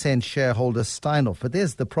 77% shareholder Steinhoff. But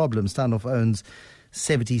there's the problem. Steinhoff owns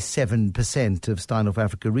 77% of Steinhoff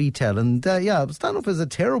Africa Retail. And Steinhoff is a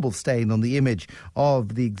terrible stain on the image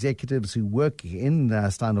of the executives who work in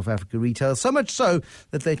Steinhoff Africa Retail, so much so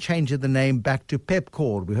that they changed the name back to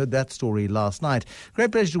Pepkor. We heard that story last night.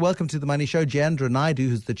 Great pleasure to welcome to the Money Show Jayendra Naidoo,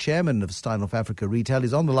 who's the chairman of Steinhoff Africa Retail.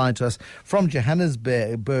 He's on the line to us from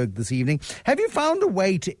Johannesburg this evening. Have you found a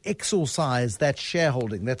way to exorcise that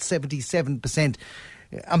shareholding, that 77%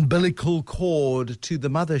 umbilical cord to the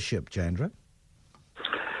mothership, Jayendra?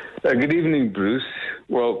 Good evening, Bruce.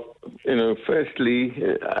 Well, firstly,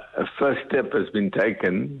 a first step has been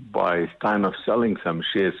taken by Steinhoff selling some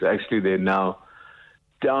shares. So actually, they're now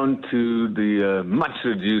down to the much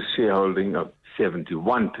reduced shareholding of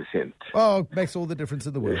 71%. Oh, it makes all the difference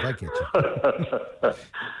in the world. I get you.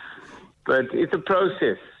 But it's a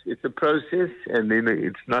process. It's a process, and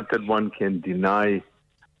it's not that one can deny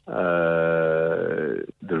the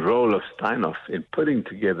role of Steinhoff in putting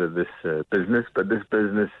together this business, but this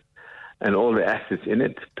business and all the assets in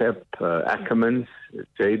it, Pep, Ackermans,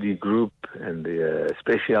 JD Group, and the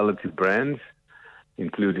specialty brands,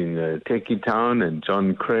 including Techie Town and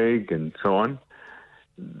John Craig and so on,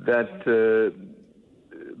 that the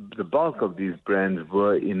bulk of these brands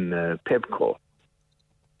were in Pepkor,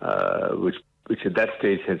 which at that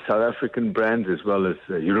stage had South African brands as well as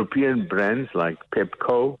European brands like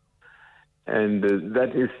Pepco. And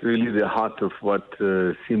that is really the heart of what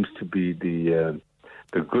seems to be the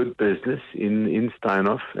good business in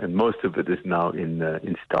Steinhoff, and most of it is now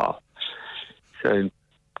in Star. So in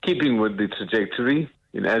keeping with the trajectory,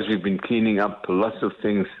 as we've been cleaning up lots of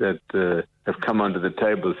things that have come onto the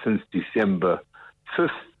table since December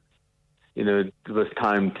 5th, it was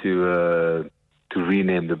time to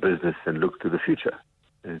rename the business and look to the future.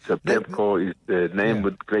 And so Pepco is the name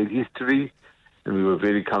with great history, and we were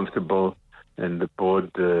very comfortable, and the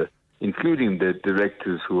board, including the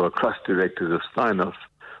directors who are cross-directors of Steinhoff,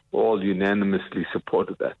 all unanimously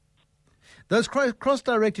supported that. Those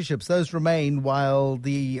cross-directorships, those remain while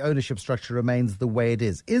the ownership structure remains the way it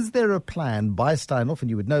is. Is there a plan by Steinhoff, and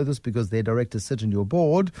you would know this because their directors sit on your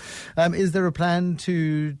board, is there a plan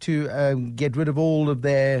to get rid of all of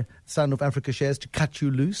their Steinhoff Africa shares, to cut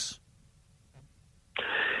you loose?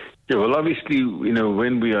 Yeah, well, obviously,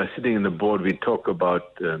 when we are sitting in the board, we talk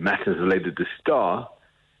about matters related to Star,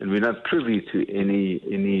 and we're not privy to any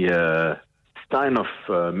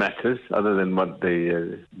Steinhoff matters other than what they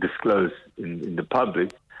disclose in the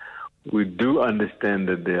public. We do understand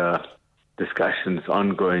that there are discussions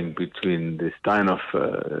ongoing between the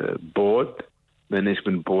Steinhoff board,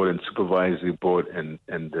 management board and supervisory board and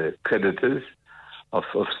the creditors of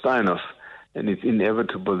Steinhoff. And it's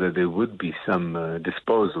inevitable that there would be some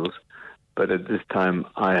disposals. But at this time,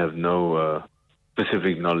 I have no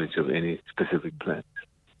specific knowledge of any specific plans.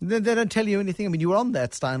 They don't tell you anything. I mean, you were on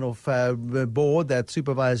that Steinhoff board, that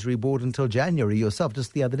supervisory board, until January yourself,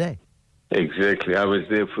 just the other day. Exactly. I was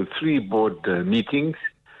there for 3 board meetings,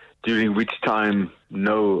 during which time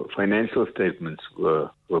no financial statements were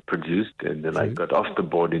produced. And then I got off the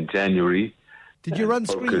board in January. Did you run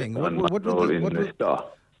screaming?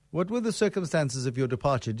 What were the circumstances of your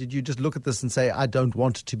departure? Did you just look at this and say, I don't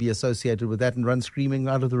want to be associated with that, and run screaming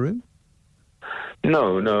out of the room?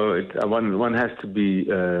 No. One has to be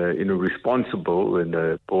responsible when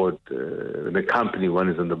the board, when the company one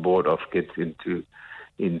is on the board of gets into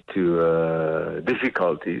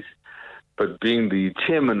difficulties. But being the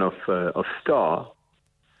chairman of Star,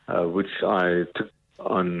 which I took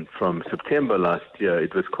on from September last year,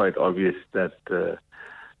 it was quite obvious that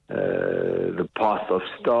the path of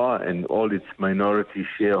Star and all its minority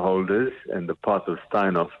shareholders and the path of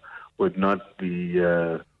Steinhoff would not be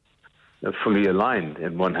fully aligned,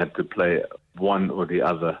 and one had to play one or the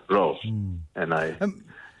other role. And I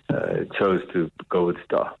chose to go with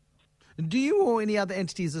Star. Do you or any other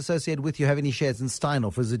entities associated with you have any shares in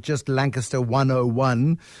Steinhoff? Is it just Lancaster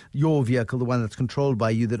 101, your vehicle, the one that's controlled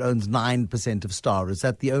by you, that owns 9% of Star? Is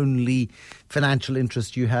that the only financial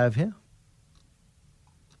interest you have here?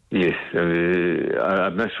 Yes.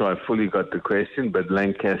 I'm not sure I fully got the question, but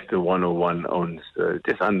Lancaster 101 owns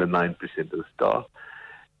just under 9% of Star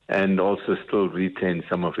and also still retains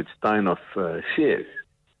some of its Steinhoff shares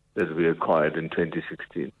that we acquired in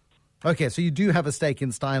 2016. Okay, so you do have a stake in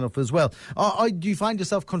Steinhoff as well. Do you find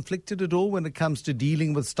yourself conflicted at all when it comes to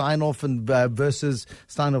dealing with Steinhoff and versus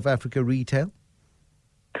Steinhoff Africa Retail?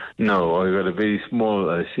 No, I've got a very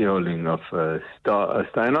small shareholding of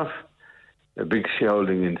Steinhoff, a big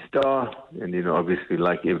shareholding in Star, and obviously,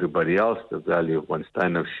 like everybody else, the value of one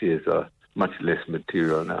Steinhoff shares are much less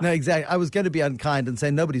material now. No, exactly. I was going to be unkind and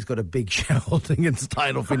say nobody's got a big shareholding in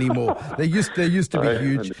Steinhoff anymore. They used to be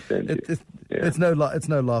huge. It's no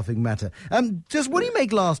laughing matter. Just what do you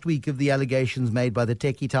make last week of the allegations made by the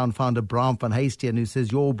Techie Town founder Bram van Heestian, who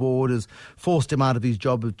says your board has forced him out of his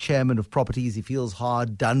job of chairman of properties? He feels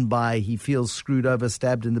hard done by. He feels screwed over,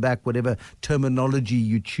 stabbed in the back, whatever terminology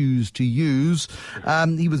you choose to use.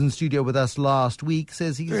 He was in studio with us last week.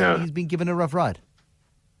 Says he's been given a rough ride.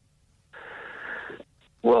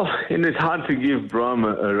 Well, and it's hard to give Bram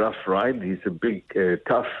a rough ride. He's a big,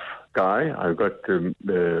 tough guy. I've got to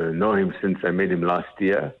know him since I met him last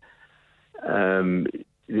year.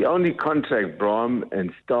 The only contract Bram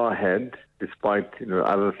and Star had, despite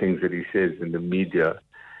other things that he says in the media,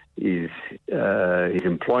 is his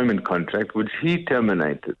employment contract, which he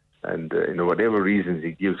terminated. And whatever reasons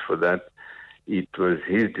he gives for that, it was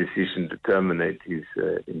his decision to terminate his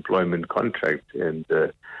employment contract. And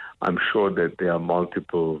I'm sure that there are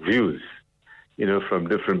multiple views, from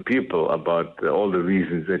different people about all the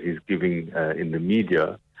reasons that he's giving in the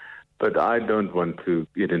media. But I don't want to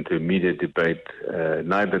get into a media debate.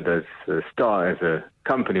 Neither does Star as a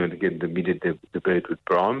company want to get into a media debate with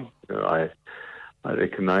Bram. I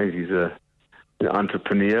recognize he's an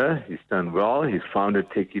entrepreneur. He's done well. He's founded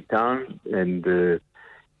Techie Town, and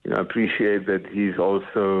I appreciate that he's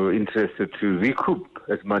also interested to recoup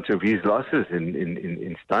as much of his losses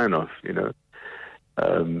in Steinhoff,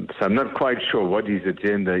 So I'm not quite sure what his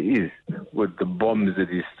agenda is with the bombs that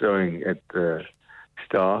he's throwing at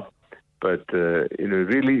Star. But,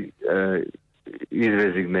 really, his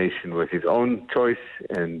resignation was his own choice,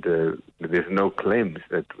 and there's no claims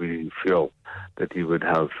that we feel that he would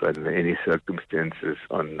have under any circumstances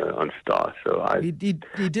on Star. So I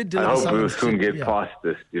hope we'll soon get past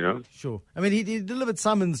this, Sure. I mean, he delivered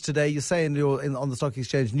summons today. You say on the Stock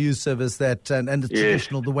Exchange News Service that, and it's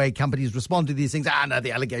traditional the way companies respond to these things. No,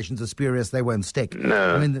 the allegations are spurious. They won't stick.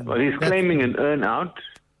 No. He's claiming an earn-out,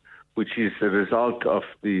 which is a result of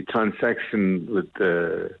the transaction with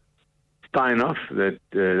Steinhoff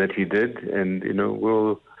that he did, and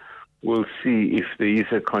we'll see if there is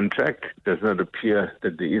a contract. It does not appear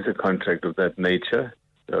that there is a contract of that nature.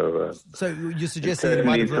 So you're suggesting he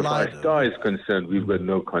might have relied... As far as Star is concerned, we've got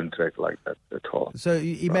no contract like that at all. So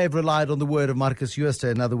he may have relied on the word of Marcus Jooste,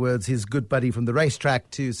 in other words, his good buddy from the racetrack,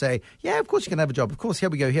 to say, yeah, of course you can have a job. Of course, here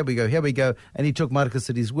we go. And he took Marcus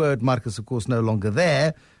at his word. Marcus, of course, no longer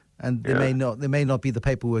there. And there may not be the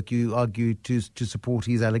paperwork you argue to support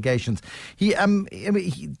his allegations.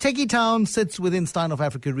 Techie Town sits within Steinhoff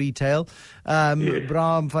Africa Retail.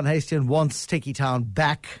 Bram van Heestian wants Techie Town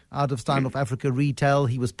back out of Steinhoff Africa Retail.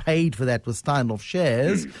 He was paid for that with Steinhoff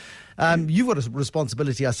shares. You've got a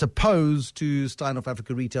responsibility, I suppose, to Steinhoff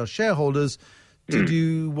Africa Retail shareholders to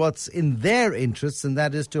do what's in their interests, and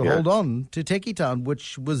that is to hold on to Techie Town,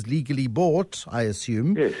 which was legally bought, I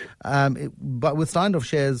assume, but with Steinhoff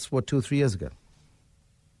shares, 2 or 3 years ago.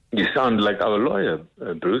 You sound like our lawyer,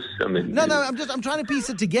 Bruce. I mean, no. I'm trying to piece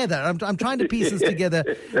it together. I'm trying to piece this together.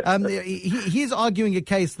 He's arguing a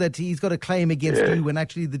case that he's got a claim against you when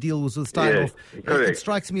actually the deal was with Steinhoff. It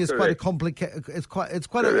strikes me as quite a complicated.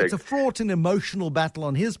 It's a fraught and emotional battle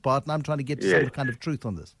on his part, and I'm trying to get to some kind of truth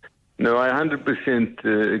on this. No, I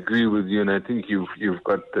 100% agree with you, and I think you've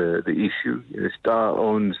got the issue. Star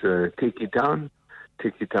owns Techie Town.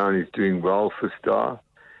 Techie Town is doing well for Star,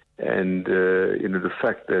 and the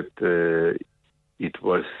fact that it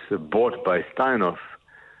was bought by Steinhoff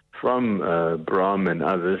from Bram and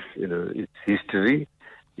others, it's history.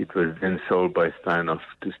 It was then sold by Steinhoff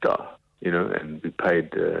to Star, and we paid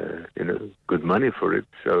good money for it.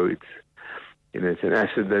 So it's an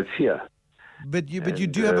asset that's here. But you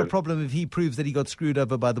do have a problem if he proves that he got screwed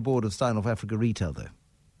over by the board of Steinhoff Africa Retail, though.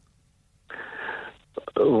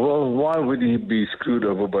 Well, why would he be screwed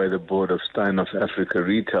over by the board of Steinhoff Africa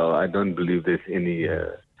Retail? I don't believe there's any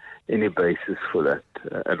basis for that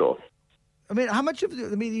at all. I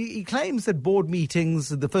mean, he claims that board meetings,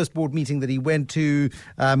 the first board meeting that he went to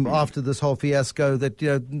after this whole fiasco, that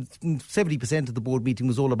 70% of the board meeting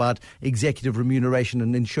was all about executive remuneration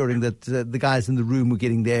and ensuring that the guys in the room were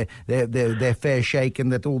getting their fair shake,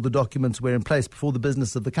 and that all the documents were in place before the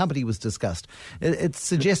business of the company was discussed. It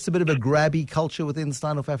suggests a bit of a grabby culture within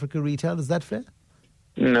Steinhoff Africa Retail. Is that fair?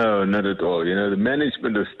 No, not at all. The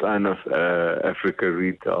management of Steinhoff Africa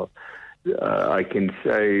Retail, I can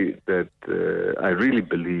say that I really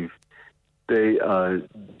believe they are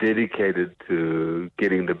dedicated to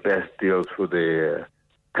getting the best deals for their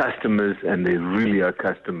customers, and they really are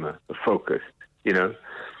customer focused,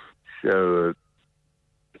 So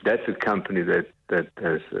that's a company that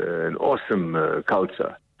has an awesome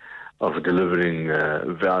culture of delivering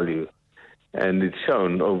value. And it's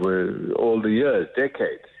shown over all the years,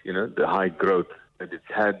 decades, the high growth that it's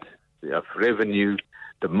had, the revenue,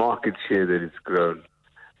 the market share that it's grown.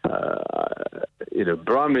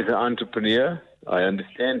 Bram is an entrepreneur. I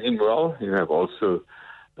understand him well. I've also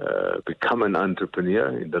become an entrepreneur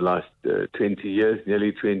in the last 20 years,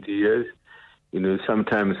 nearly 20 years.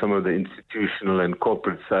 Sometimes some of the institutional and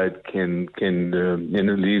corporate side can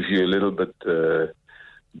leave you a little bit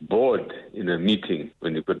bored in a meeting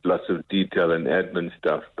when you've got lots of detail and admin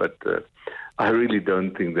stuff. But I really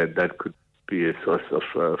don't think that could be a source of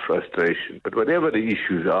frustration. But whatever the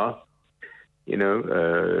issues are, we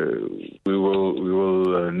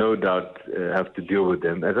will no doubt have to deal with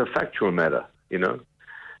them as a factual matter.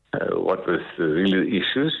 What was really the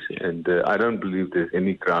issues, and I don't believe there's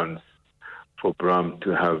any grounds for Bram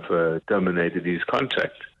to have terminated his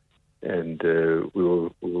contract, and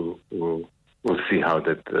we'll see how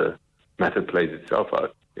that matter plays itself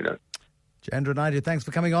out. Jayendra Naidoo, thanks for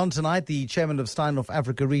coming on tonight. The chairman of Steinhoff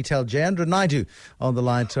Africa Retail, Jayendra Naidoo, on the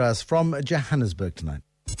line to us from Johannesburg tonight.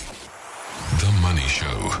 The Money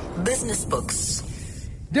Show. Business books.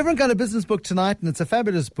 Different kind of business book tonight, and it's a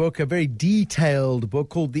fabulous book, a very detailed book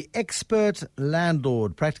called The Expert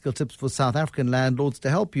Landlord, Practical Tips for South African Landlords to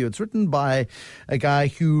Help You. It's written by a guy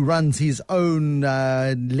who runs his own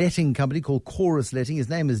letting company called Chorus Letting. His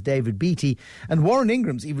name is David Beattie, and Warren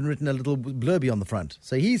Ingram's even written a little blurby on the front.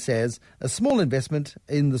 So he says, a small investment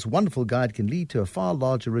in this wonderful guide can lead to a far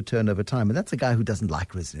larger return over time. And that's a guy who doesn't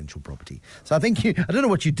like residential property. So I think I don't know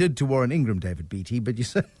what you did to Warren Ingram, David Beattie, but you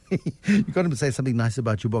certainly you got him to say something nice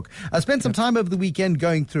about your book. I spent some time over the weekend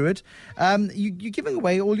going through it. You're giving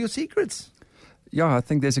away all your secrets. Yeah, I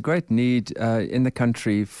think there's a great need in the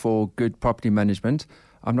country for good property management.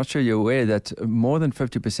 I'm not sure you're aware that more than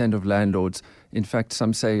 50% of landlords, in fact,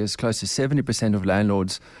 some say as close to 70% of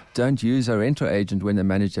landlords, don't use a rental agent when they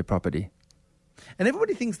manage their property. And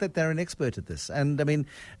everybody thinks that they're an expert at this. And, I mean,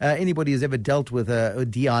 anybody who's ever dealt with a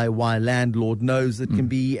DIY landlord knows it can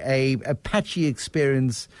be a patchy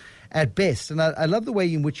experience at best. And I love the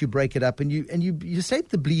way in which you break it up, and you state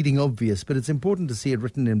the bleeding obvious, but it's important to see it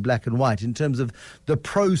written in black and white in terms of the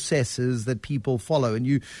processes that people follow. And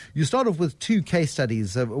you start off with two case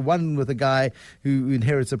studies, one with a guy who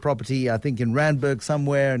inherits a property, I think in Randburg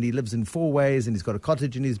somewhere, and he lives in 4 ways, and he's got a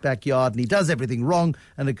cottage in his backyard, and he does everything wrong,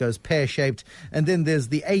 and it goes pear-shaped. And then there's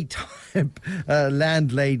the A-type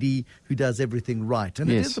landlady who does everything right. And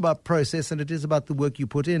It is about process, and it is about the work you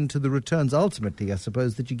put into the returns ultimately, I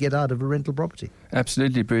suppose, that you get out of a rental property.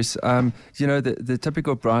 Absolutely, Bruce. The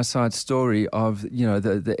typical Bryside story of,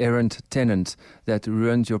 the errant tenant that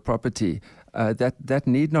ruins your property, that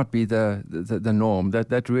need not be the norm.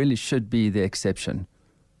 That really should be the exception.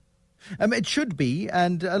 It should be,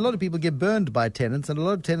 and a lot of people get burned by tenants, and a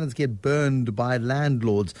lot of tenants get burned by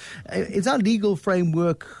landlords. Is our legal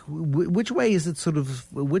framework, which way is it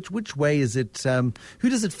which way is it, who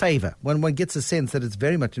does it favour? One gets a sense that it's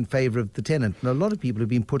very much in favour of the tenant, and a lot of people have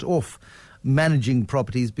been put off managing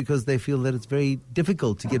properties because they feel that it's very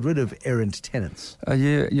difficult to get rid of errant tenants.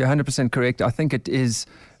 You're 100% correct. I think it is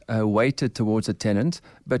weighted towards a tenant,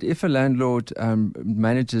 but if a landlord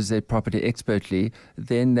manages their property expertly,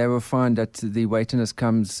 then they will find that the weightiness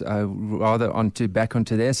comes rather back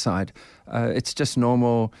onto their side. It's just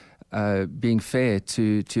normal being fair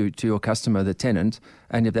to your customer, the tenant,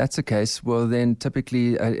 and if that's the case, well then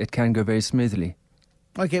typically it can go very smoothly.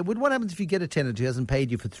 Okay, what happens if you get a tenant who hasn't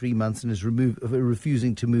paid you for 3 months and is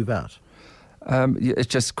refusing to move out? It's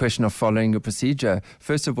just a question of following a procedure.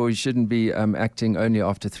 First of all, you shouldn't be acting only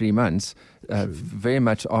after 3 months. Very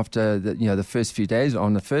much after the first few days.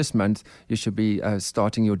 On the first month, you should be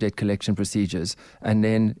starting your debt collection procedures. And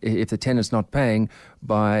then, if the tenant's not paying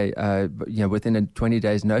by within a 20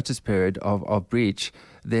 days notice period of breach,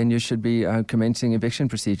 then you should be commencing eviction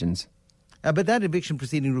proceedings. But that eviction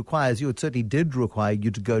proceeding it certainly did require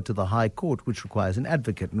you to go to the High Court, which requires an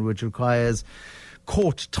advocate and which requires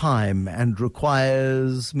court time and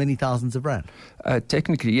requires many thousands of rand.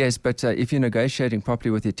 Technically, yes, but if you're negotiating properly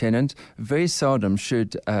with your tenant, very seldom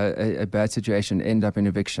should a bad situation end up in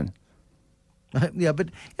eviction. Yeah,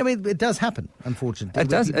 but I mean, it does happen, unfortunately. It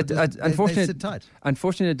does. Unfortunately, they sit tight.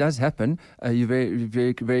 Unfortunately, it does happen. You're very,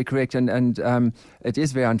 very, very correct, and it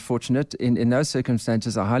is very unfortunate. In those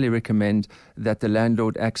circumstances, I highly recommend that the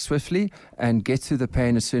landlord acts swiftly and gets through the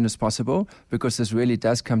pain as soon as possible, because this really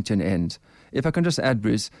does come to an end. If I can just add,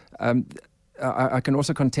 Bruce, I can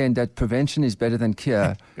also contend that prevention is better than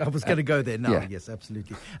cure. I was going to go there now. Yeah. Yes,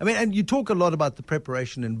 absolutely. I mean, and you talk a lot about the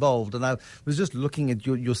preparation involved, and I was just looking at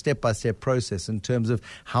your step-by-step process in terms of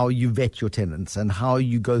how you vet your tenants and how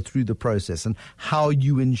you go through the process and how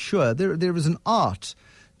you ensure there is an art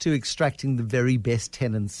to extracting the very best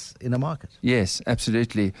tenants in a market. Yes,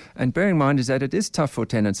 absolutely. And bearing in mind is that it is tough for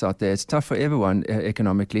tenants out there. It's tough for everyone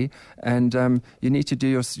economically. And you need to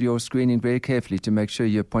do your screening very carefully to make sure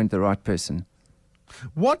you appoint the right person.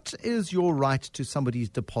 What is your right to somebody's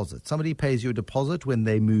deposit? Somebody pays you a deposit when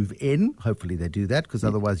they move in. Hopefully they do that, because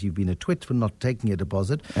otherwise you've been a twit for not taking a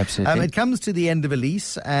deposit. Absolutely. It comes to the end of a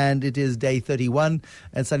lease and it is day 31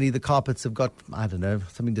 and suddenly the carpets have got, I don't know,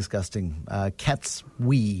 something disgusting. Cat's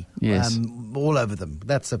wee all over them.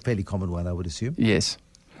 That's a fairly common one, I would assume. Yes.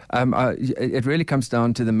 It really comes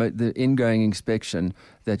down to the ingoing inspection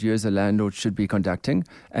that you as a landlord should be conducting,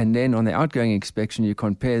 and then on the outgoing inspection you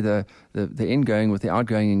compare the ingoing with the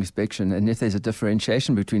outgoing inspection, and if there's a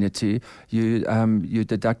differentiation between the two, you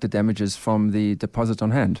deduct the damages from the deposit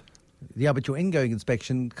on hand. Yeah, but your ingoing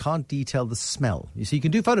inspection can't detail the smell. You see, you can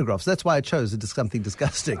do photographs. That's why I chose something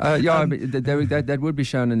disgusting. That would be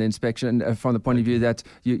shown in the inspection from the point of view that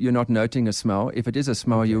you're not noting a smell. If it is a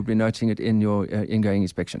smell, you'll be noting it in your ingoing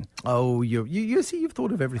inspection. Oh, you see, you've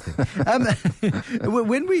thought of everything.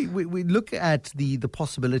 When we look at the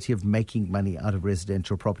possibility of making money out of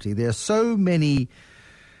residential property, there are so many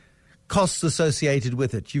costs associated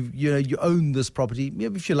with it. You own this property.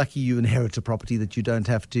 If you're lucky, you inherit a property that you don't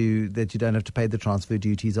have to pay the transfer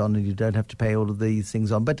duties on, and you don't have to pay all of these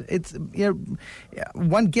things on. But it's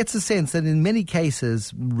one gets a sense that in many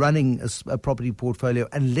cases, running a property portfolio,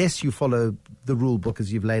 unless you follow the rule book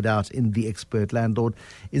as you've laid out in The Expert Landlord,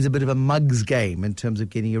 is a bit of a mug's game in terms of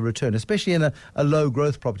getting a return, especially in a low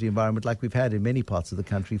growth property environment like we've had in many parts of the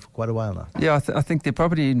country for quite a while now. Yeah, I think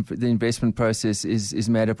the investment process is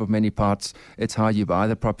made up of many parts. It's how you buy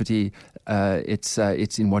the property. It's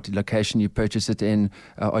in what location you purchase it in.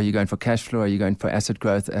 Are you going for cash flow? Are you going for asset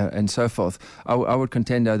growth? And so forth. I would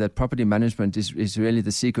contend, though, that property management is really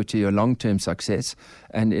the secret to your long-term success.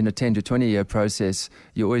 And in a 10 to 20-year process,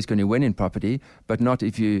 you're always going to win in property, but not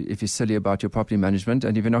if you're silly about your property management.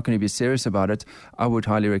 And if you're not going to be serious about it, I would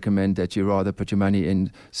highly recommend that you rather put your money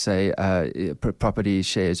in, say, property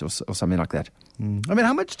shares or something like that. I mean,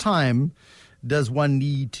 how much time does one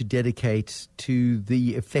need to dedicate to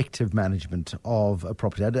the effective management of a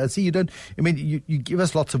property? I see you don't. I mean, you give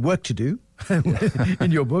us lots of work to do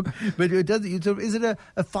in your book, but is it a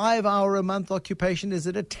 5-hour a month occupation? Is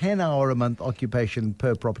it a 10-hour a month occupation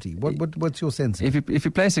per property? What's your sense? If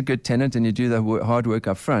you place a good tenant and you do the hard work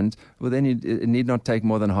up front, well, then it need not take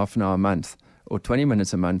more than half an hour a month or 20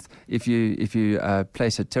 minutes a month. If you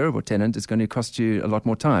place a terrible tenant, it's going to cost you a lot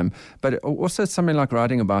more time. But also something like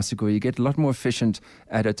riding a bicycle, you get a lot more efficient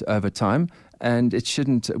at it over time, and it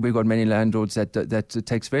shouldn't. We've got many landlords that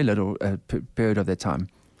takes very little period of their time.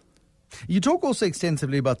 You talk also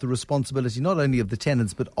extensively about the responsibility not only of the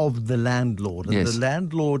tenants but of the landlord and the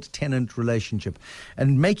landlord-tenant relationship,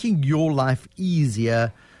 and making your life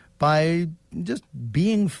easier by just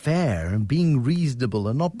being fair and being reasonable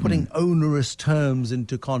and not putting onerous terms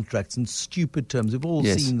into contracts and stupid terms. We've all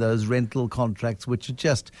seen those rental contracts which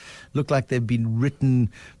just look like they've been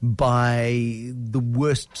written by the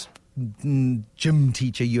worst gym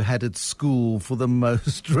teacher you had at school for the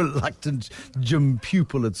most reluctant gym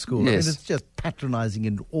pupil at school. Yes. I mean, it's just patronizing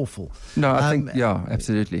and awful. No, I think,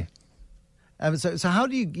 absolutely. So how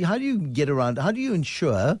do you get around, how do you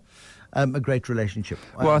ensure a great relationship?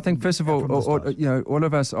 Well, I think first of all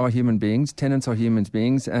of us are human beings. Tenants are human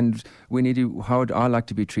beings, and we need to. How would I like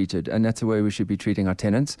to be treated? And that's the way we should be treating our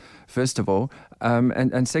tenants. First of all,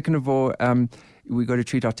 and second of all, we've got to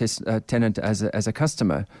treat our tenant as a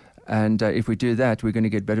customer. And if we do that, we're going to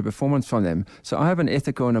get better performance from them. So I have an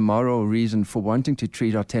ethical and a moral reason for wanting to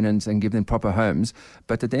treat our tenants and give them proper homes.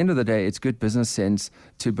 But at the end of the day, it's good business sense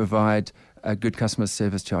to provide a good customer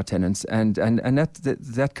service to our tenants. And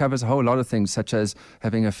that covers a whole lot of things, such as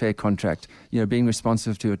having a fair contract, being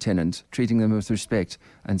responsive to your tenant, treating them with respect,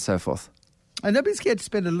 and so forth. And nobody's scared to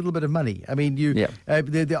spend a little bit of money. I mean,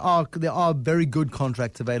 there are very good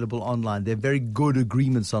contracts available online. There are very good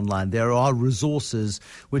agreements online. There are resources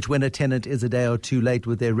which, when a tenant is a day or two late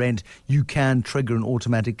with their rent, you can trigger an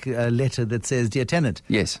automatic letter that says, "Dear tenant,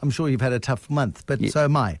 yes, I'm sure you've had a tough month, but so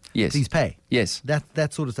am I. Yes, please pay." Yes,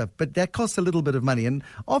 that sort of stuff. But that costs a little bit of money, and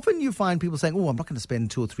often you find people saying, "Oh, I'm not going to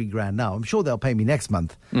spend $2 or $3 grand now. I'm sure they'll pay me next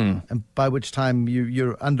month," and by which time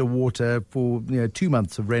you're underwater for 2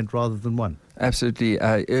 months of rent rather than one. Absolutely.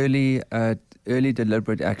 Early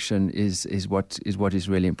deliberate action is what is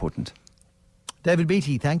really important. David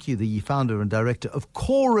Beattie, thank you, the founder and director of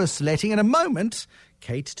Chorus Letting. In a moment,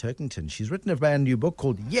 Kate Turkington. She's written a brand new book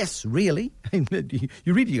called Yes, Really.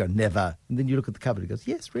 You read it, you go, never. And then you look at the cover and it goes,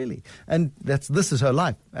 yes, really. And this is her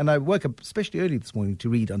life. And I woke up especially early this morning to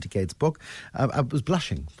read Auntie Kate's book. I was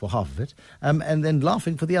blushing for half of it and then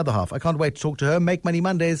laughing for the other half. I can't wait to talk to her. Make Money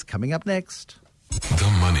Mondays coming up next.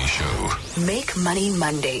 The Money Show. Make Money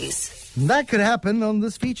Mondays. That could happen on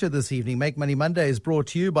this feature this evening. Make Money Monday is brought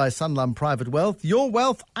to you by Sanlam Private Wealth. Your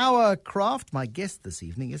wealth, our craft. My guest this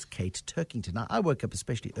evening is Kate Turkington. Now, I woke up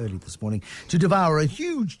especially early this morning to devour a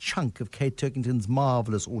huge chunk of Kate Turkington's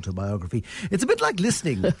marvellous autobiography. It's a bit like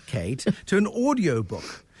listening, Kate, to an audio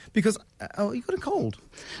book. Because, you got a cold?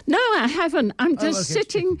 No, I haven't. I'm just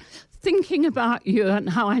sitting thinking about you and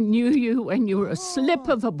how I knew you when you were a slip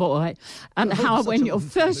of a boy and how when your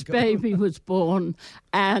first baby was born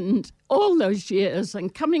and all those years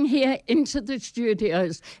and coming here into the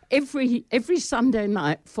studios every Sunday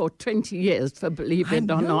night for 20 years, for believe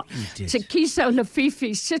it or not, to Kiso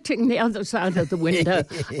Lafifi sitting the other side of the window.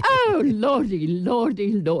 Oh, lordy,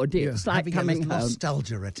 lordy, lordy. It's like coming home.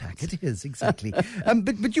 Nostalgia attack. It is, exactly.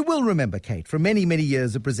 But you will remember, Kate, for many, many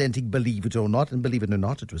years of presenting Believe It or Not, and believe it or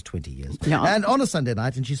not, it was 20 years. Yeah. And on a Sunday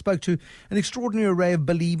night, and she spoke to an extraordinary array of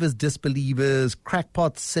believers, disbelievers,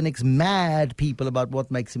 crackpots, cynics, mad people about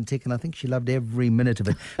what makes him tick, and I think she loved every minute of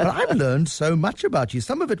it. But I've learned so much about you.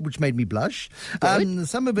 Some of it which made me blush,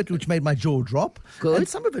 some of it which made my jaw drop, and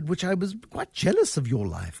some of it which I was quite jealous of your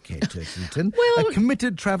life, Kate Turkington. Well, a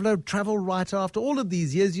committed traveller, travel writer. After all of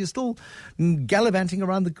these years, you're still gallivanting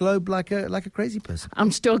around the globe like a crazy person.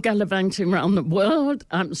 I'm still gallivanting around the world.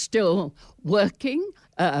 I'm still working.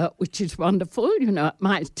 Which is wonderful, at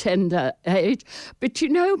my tender age. But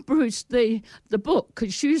Bruce, the book,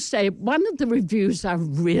 because you say one of the reviews I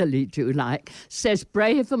really do like says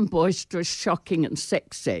brave and boisterous, shocking and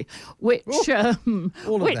sexy, which I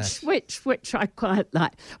quite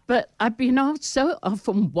like. But I've been asked so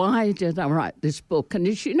often, why did I write this book? And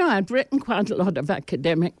as you know, I'd written quite a lot of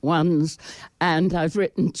academic ones, and I've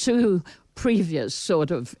written 2 previous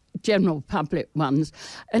sort of general public ones,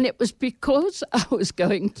 and it was because I was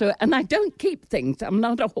going through, and I don't keep things, I'm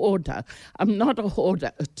not a hoarder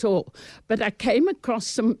at all, but I came across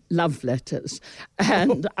some love letters,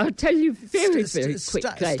 and I'll tell you very quickly.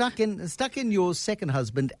 Stuck in your second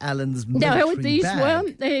husband Alan's military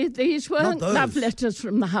bag. These weren't love letters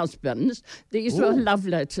from the husbands, these were love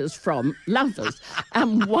letters from lovers,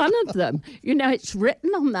 and one of them, it's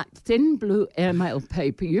written on that thin blue airmail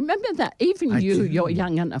paper. You remember that? Even you're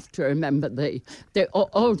young enough to remember they're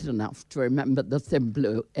old enough to remember the thin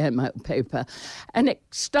blue airmail paper. And it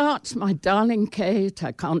starts, my darling Kate,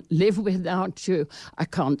 I can't live without you, I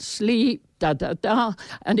can't sleep, da-da-da.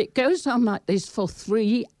 And it goes on like this for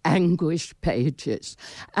 3 anguished pages.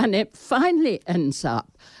 And it finally ends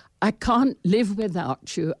up, I can't live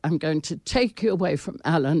without you. I'm going to take you away from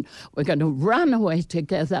Alan. We're going to run away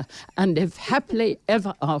together and live happily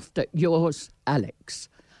ever after. Yours, Alex.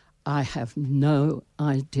 I have no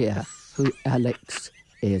idea who Alex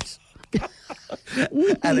is.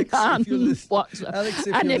 Alex, if you're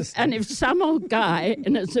listening. And if some old guy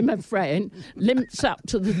in a Zimmer frame limps up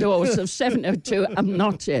to the doors of 702, I'm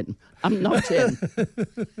not in.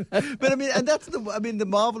 But I mean, and that's the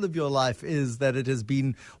marvel of your life is that it has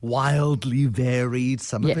been wildly varied.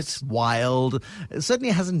 Some of it's wild. It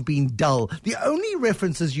certainly hasn't been dull. The only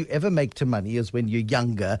references you ever make to money is when you're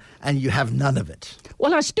younger and you have none of it.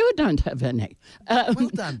 Well, I still don't have any. Well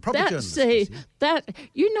done. Proper journalist.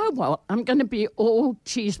 You know what? I'm going to be all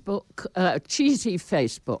cheesy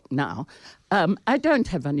Facebook now. I don't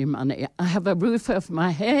have any money. I have a roof over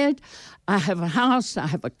my head. I have a house. I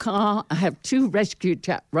have a car. I have 2 rescue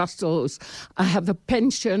Jack Russells. I have a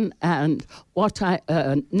pension, and what I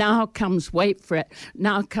earn now comes, wait for it,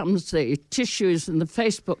 now comes the tissues and the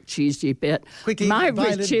Facebook cheesy bit. Quickly, my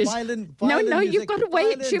riches. violin no, music, you've got to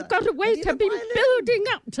wait. You've got to wait. I've been building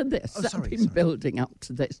up to this. Sorry. Building up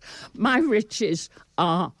to this. My riches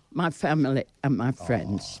are my family and my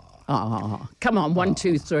friends. Come on, 1,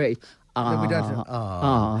 2, 3. No, we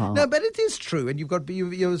don't. No, but it is true, and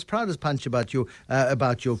you're as proud as punch about your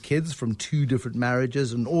kids from 2 different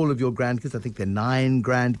marriages and all of your grandkids. I think there are 9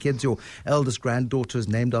 grandkids. Your eldest granddaughter is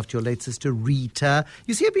named after your late sister Rita.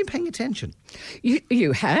 You see, I've been paying attention.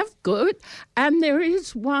 You have, good, and there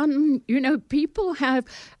is one. People have.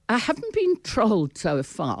 I haven't been trolled so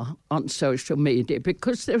far on social media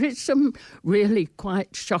because there is some really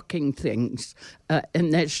quite shocking things.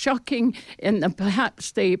 And they're shocking in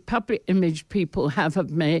perhaps the public image people have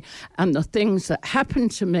of me, and the things that happen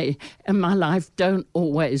to me in my life don't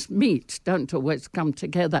always come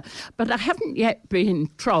together. But I haven't yet been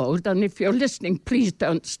trolled, and if you're listening, please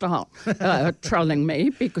don't start trolling me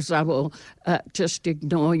because I will just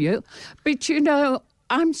ignore you. But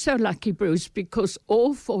I'm so lucky, Bruce, because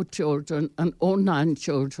all 4 children and all 9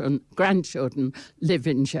 grandchildren, live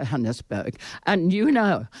in Johannesburg. And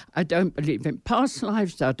I don't believe in past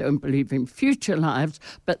lives, I don't believe in future lives,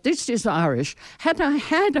 but this is Irish. Had I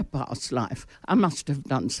had a past life, I must have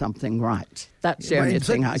done something right. That's the only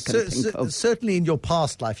thing I can think of. Certainly in your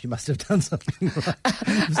past life, you must have done something right.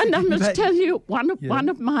 And I must tell you, one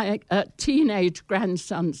of my teenage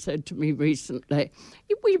grandsons said to me recently,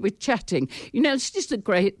 we were chatting, it's just a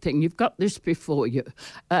great thing. You've got this before you.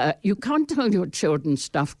 You can't tell your children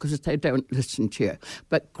stuff because they don't listen to you.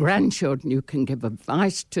 But grandchildren you can give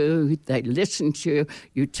advice to. They listen to you.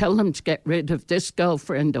 You tell them to get rid of this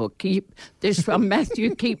girlfriend or keep this one.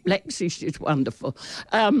 Matthew, keep Lexi. She's wonderful.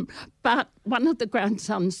 But one of the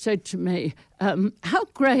grandsons said to me, how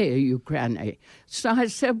grey are you, Granny? So I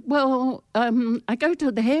said, well, I go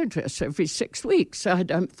to the hairdresser every 6 weeks, so I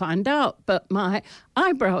don't find out. But my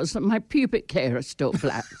eyebrows and my pubic hair are still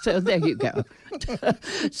black. So there you go.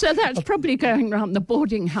 So that's probably going around the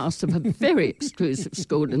boarding house of a very exclusive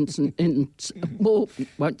school in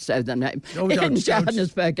won't say the name, in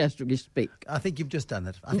Johannesburg as we speak. I think you've just done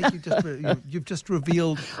it. I think you've just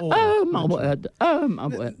revealed all. Oh, my word. Oh, my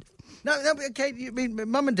word. No, okay,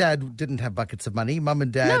 Mum and Dad didn't have buckets of money. Mum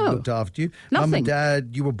and Dad looked after you. Nothing. Mum and Dad,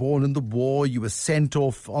 you were born in the war. You were sent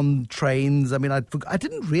off on trains. I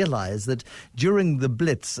didn't realise that during the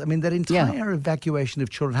Blitz, that entire evacuation of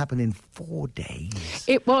children happened in 4 days.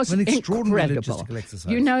 It was an extraordinary incredible. Logistical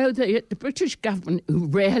exercise. The British government, who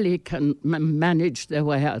rarely can manage their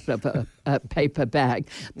way out of a paper bag,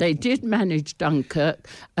 they did manage Dunkirk,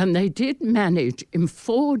 and they did manage in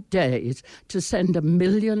 4 days to send 1.5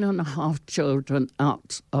 million children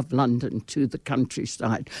out of London to the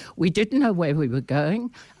countryside. We didn't know where we were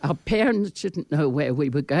going. Our parents didn't know where we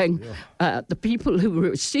were going. The people who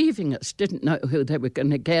were receiving us didn't know who they were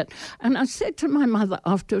going to get. And I said to my mother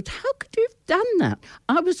afterwards, how could you have done that?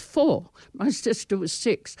 I was 4. My sister was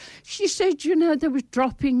 6. She said, they were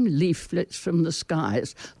dropping leaflets from the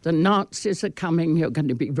skies. The Nazis are coming. You're going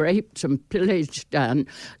to be raped and pillaged, and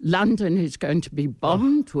London is going to be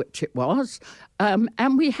bombed, which it was.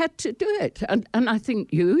 And we had to do it. And I think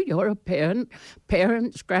you're a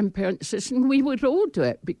parents, grandparents, and we would all do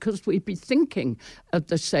it because we'd be thinking of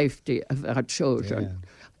the safety of our children. Yeah.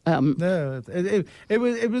 No,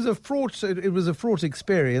 it was a fraught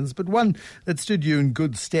experience, but one that stood you in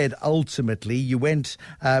good stead. Ultimately, you went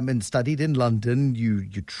and studied in London. You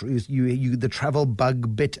the travel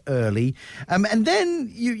bug bit early, and then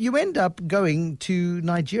you end up going to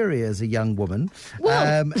Nigeria as a young woman,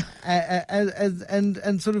 and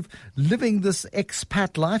sort of living this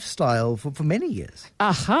expat lifestyle for many years.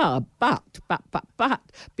 But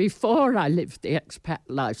before I lived the expat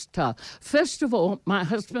lifestyle, first of all, my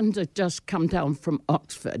husband had just come down from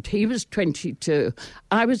Oxford. He was 22.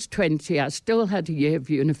 I was 20. I still had a year of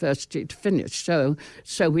university to finish. So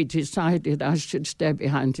we decided I should stay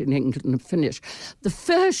behind in England and finish. The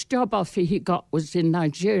first job offer he got was in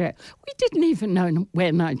Nigeria. We didn't even know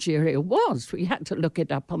where Nigeria was. We had to look it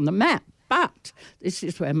up on the map. But this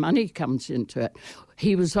is where money comes into it.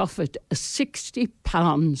 He was offered a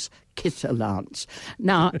 £60 KISS allowance.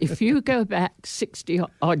 Now, if you go back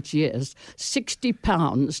 60-odd years,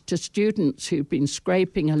 £60 to students who've been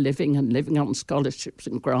scraping a living and living on scholarships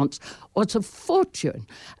and grants was a fortune.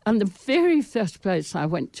 And the very first place I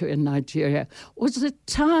went to in Nigeria was a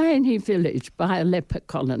tiny village by a leper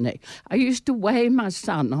colony. I used to weigh my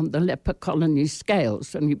son on the leper colony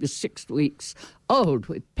scales when he was 6 weeks old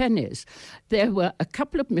with pennies. There were a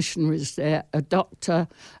couple of missionaries there, a doctor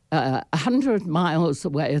 100 miles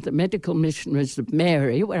away, the medical missionaries of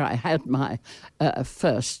Mary, where I had my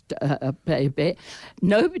first baby.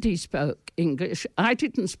 Nobody spoke English. I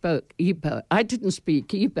didn't speak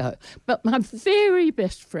Igbo. But my very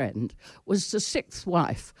best friend was the sixth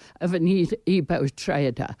wife of an Igbo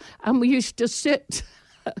trader. And we used to sit...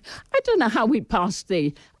 I don't know how we passed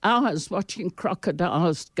the hours watching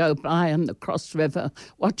crocodiles go by in the Cross River,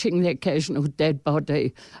 watching the occasional dead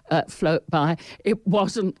body float by. It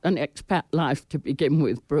wasn't an expat life to begin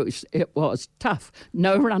with, Bruce. It was tough.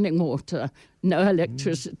 No running water, no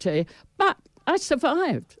electricity. But I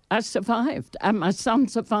survived. And my son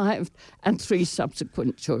survived, and 3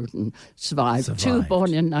 subsequent children survived. 2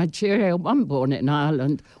 born in Nigeria, 1 born in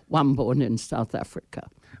Ireland, 1 born in South Africa.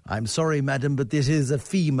 I'm sorry, madam, but this is a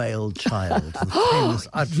female child. The famous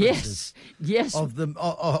utterances yes. of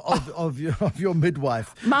your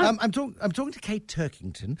midwife. I'm talking to Kate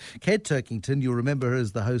Turkington. Kate Turkington, you'll remember her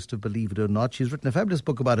as the host of Believe It or Not. She's written a fabulous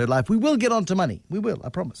book about her life. We will get on to money. We will, I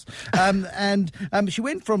promise. And she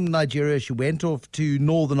went from Nigeria. She went off to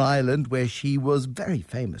Northern Ireland, where she was very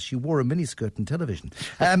famous. She wore a miniskirt in television.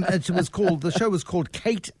 And the show was called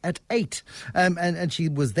Kate at 8. And she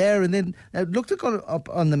was there, and then looked up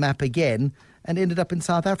on the map again and ended up in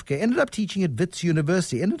South Africa, ended up teaching at Wits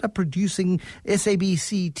University, ended up producing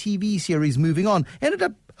SABC TV series Moving On, ended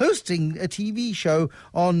up hosting a TV show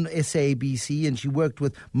on SABC, and she worked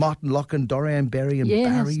with Martin Locke, Dorian Berry and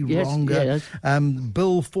Barry Ronga.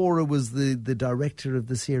 Bill Forer was the director of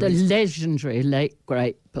the series. The legendary late,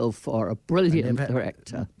 great Bill Forer, brilliant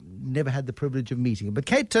director. Never had the privilege of meeting her. But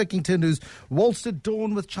Kate Turkington, who's waltzed at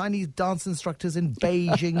dawn with Chinese dance instructors in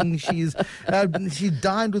Beijing. She's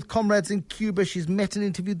dined with comrades in Cuba. She's met and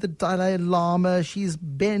interviewed the Dalai Lama. She's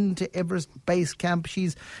been to Everest Base Camp.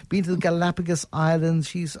 She's been to the Galapagos Islands.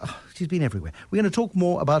 She's been everywhere. We're going to talk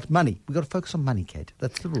more about money. We've got to focus on money, Kate.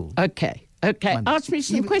 That's the rule. Okay. Money. Ask me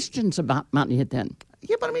some questions about money then.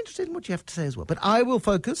 Yeah, but I'm interested in what you have to say as well. But I will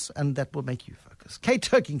focus, and that will make you focus. Kate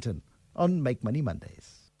Turkington on Make Money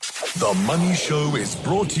Mondays. The Money Show is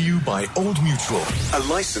brought to you by Old Mutual, a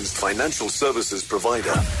licensed financial services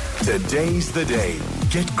provider. Today's the day.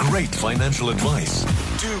 Get great financial advice.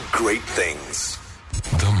 Do great things.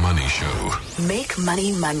 The Money Show. Make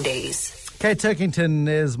Money Mondays. Kate Turkington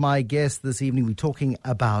is my guest this evening. We're talking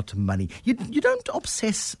about money. You don't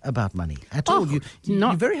obsess about money at all.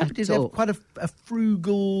 You're very happy to have quite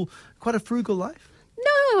a frugal life.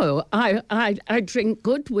 No, I drink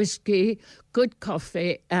good whiskey, good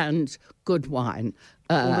coffee, and good wine.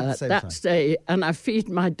 And I feed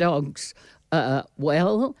my dogs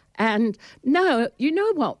well. And no, you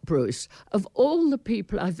know what, Bruce? Of all the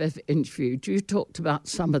people I've ever interviewed, you talked about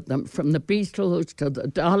some of them, from the Beatles to the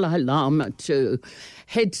Dalai Lama to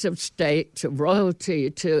heads of state to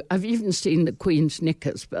royalty to... I've even seen the Queen's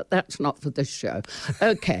knickers, but that's not for this show.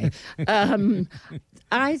 Okay.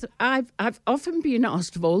 I've often been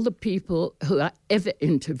asked of all the people who I ever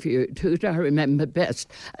interviewed, who do I remember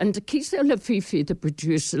best? And Kisa Lafifi, the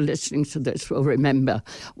producer listening to this, will remember.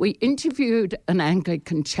 We interviewed an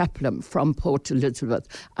Anglican chaplain from Port Elizabeth,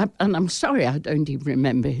 and I'm sorry I don't even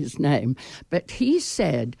remember his name, but he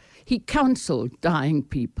said he counselled dying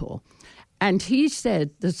people. And he said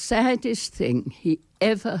the saddest thing he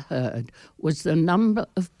ever heard was the number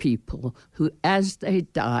of people who, as they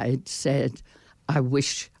died, said, I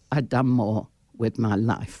wish I'd done more with my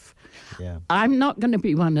life. Yeah. I'm not going to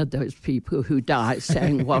be one of those people who die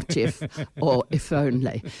saying what if or if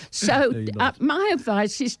only. So no, my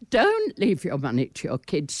advice is don't leave your money to your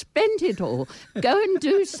kids. Spend it all. Go and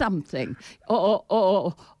do something or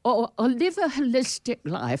live a holistic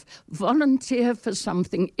life. Volunteer for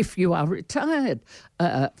something if you are retired,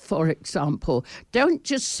 for example. Don't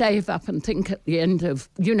just save up and think at the end of,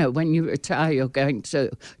 when you retire you're going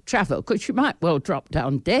to travel, because you might well drop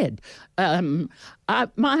down dead.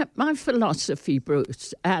 My philosophy,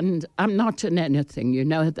 Bruce, and I'm not in anything, you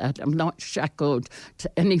know that. I'm not shackled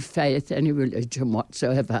to any faith, any religion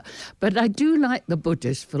whatsoever. But I do like the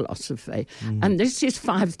Buddhist philosophy. And this is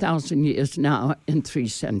 5,000 years now in 3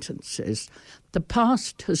 sentences. The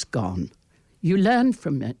past has gone. You learn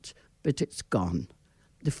from it, but it's gone.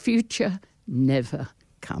 The future never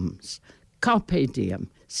comes. Carpe diem.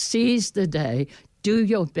 Seize the day. do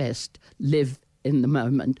your best, live in the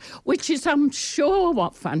moment, which is, I'm sure,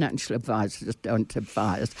 what financial advisors don't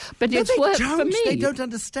advise. But it's worked for me. They don't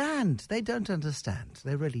understand. They don't understand.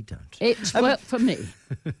 They really don't. It's worked for me.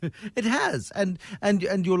 It has. And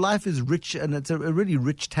your life is rich, and it's a really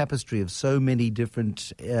rich tapestry of so many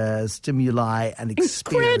different stimuli and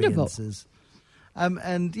experiences. Incredible.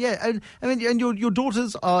 And your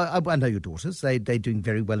daughters are. I know your daughters. They're doing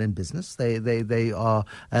very well in business. They are.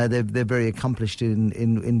 They're very accomplished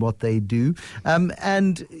in what they do.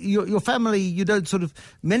 And your family. You don't sort of.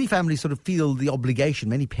 Many families sort of feel the obligation.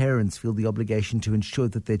 Many parents feel the obligation to ensure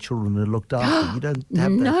that their children are looked after. You don't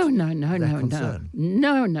have that.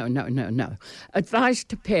 No. Advice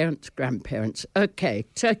to parents, grandparents. Okay,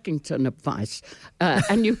 Turkington advice,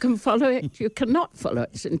 and you can follow it. You cannot follow it.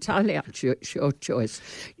 It's entirely up to you. It's your choice.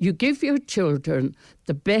 You give your children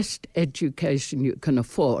the best education you can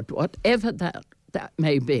afford, whatever that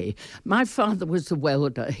may be. My father was a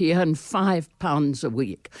welder. He earned £5 a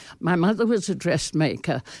week. My mother was a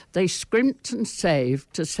dressmaker. They scrimped and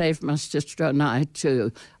saved to save my sister and I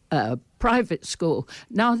to private school.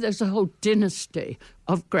 Now there's a whole dynasty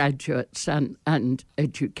of graduates and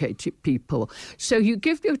educated people. So you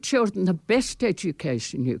give your children the best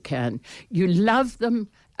education you can. You love them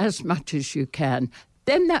as much as you can.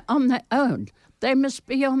 Then they're on their own. They must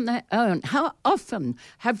be on their own. How often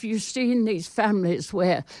have you seen these families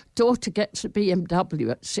where daughter gets a BMW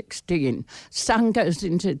at 16, son goes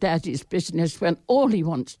into daddy's business when all he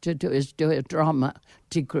wants to do is do a drama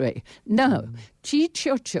degree? No, teach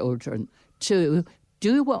your children to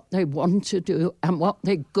do what they want to do and what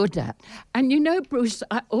they're good at. And you know, Bruce,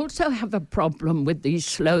 I also have a problem with these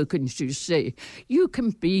slogans you see. You can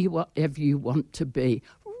be whatever you want to be.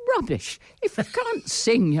 Rubbish. If you can't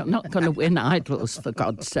sing, you're not going to win idols, for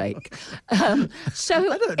God's sake.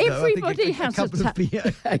 So everybody has a talent.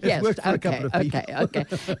 Yes, okay.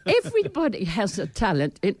 Everybody has a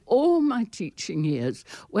talent. In all my teaching years,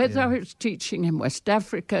 whether I was teaching in West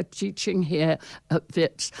Africa, teaching here at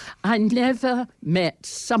Wits, I never met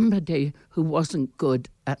somebody who wasn't good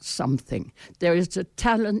at something. There is a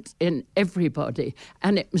talent in everybody,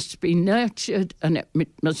 and it must be nurtured and it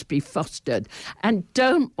must be fostered. And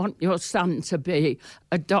don't want your son to be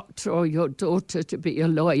a doctor or your daughter to be a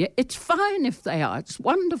lawyer. It's fine if they are. It's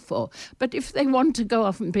wonderful. But if they want to go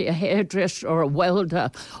off and be a hairdresser or a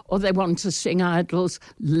welder, or they want to sing idols,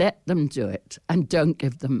 let them do it and don't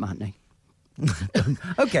give them money.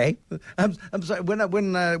 Okay. I'm sorry.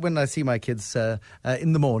 When I see my kids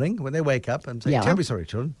in the morning, when they wake up, I'm saying, "Don't be sorry,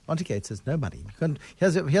 children. Auntie Kate says no money.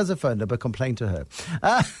 Here's a phone number. Complain to her."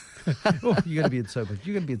 You're going to be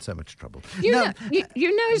in so much trouble. You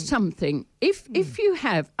know something. If you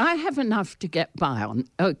have, I have enough to get by on.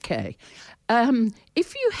 Okay.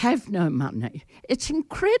 If you have no money, it's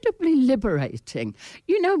incredibly liberating.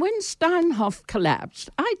 You know, when Steinhoff collapsed,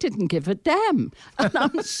 I didn't give a damn. And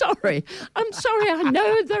I'm sorry. I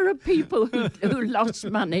know there are people who lost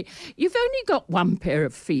money. You've only got one pair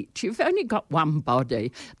of feet. You've only got one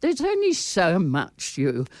body. There's only so much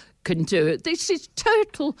you can do. This is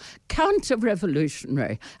total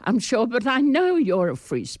counter-revolutionary, I'm sure, but I know you're a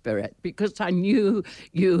free spirit because I knew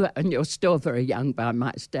you, and you're still very young by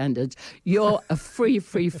my standards. You're a free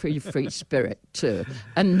spirit too,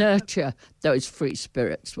 and nurture those free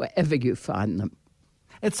spirits wherever you find them.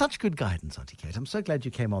 It's such good guidance, Auntie Kate. I'm so glad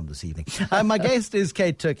you came on this evening. My guest is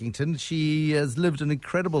Kate Turkington. She has lived an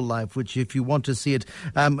incredible life, which if you want to see it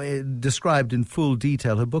described in full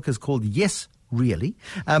detail, her book is called Yes, Really,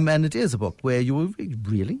 and it is a book where you will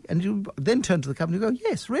really, and you then turn to the company and go,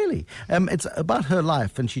 yes, really. It's about her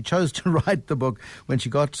life, and she chose to write the book when she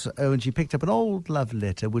picked up an old love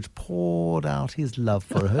letter which poured out his love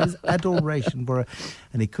for her, his adoration for her,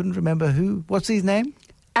 and he couldn't remember what's his name?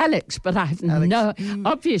 Alex, but I have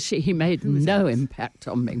obviously he made no impact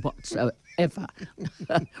on me whatsoever.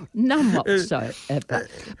 None whatsoever.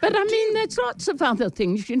 But I mean, there's lots of other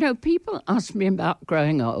things. You know, people ask me about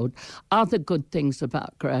growing old. Are there good things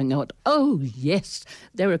about growing old? Oh, yes,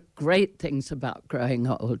 there are great things about growing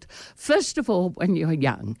old. First of all, when you're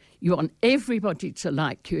young, you want everybody to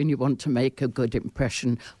like you and you want to make a good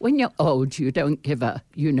impression. When you're old, you don't give a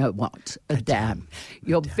damn.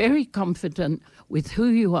 You're very confident with who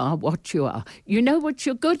you are, what you are. You know what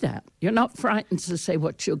you're good at. You're not frightened to say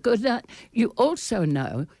what you're good at. You also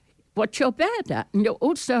know what you're bad at, and you're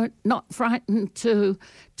also not frightened to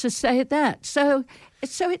say that. So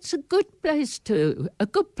So it's a good place to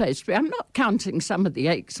be. I'm not counting some of the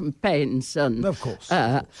aches and pains and of course.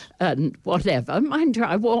 And whatever. Mind you,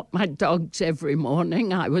 I walk my dogs every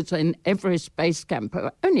morning. I was in Everest Base Camp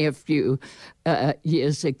only a few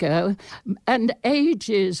years ago, and age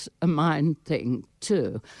is a mind thing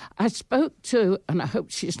too. I spoke to, and I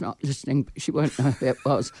hope she's not listening, but she won't know who it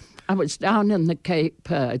was. I was down in the Cape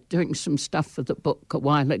doing some stuff for the book a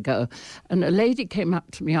while ago, and a lady came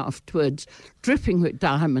up to me afterwards, dripping with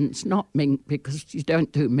diamonds, not mink, because you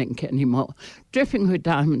don't do mink anymore, dripping with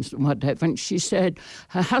diamonds and whatever. And she said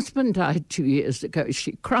her husband died 2 years ago.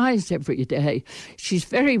 She cries every day. She's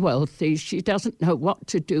very wealthy. She doesn't know what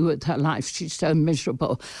to do with her life. She's so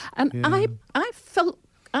miserable. And yeah. I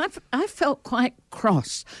felt quite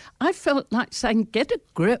cross. I felt like saying, get a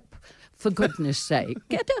grip. For goodness sake,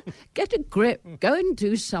 get a grip, go and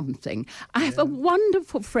do something. I have a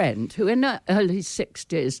wonderful friend who in her early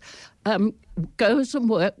 60s goes and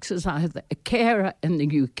works as either a carer in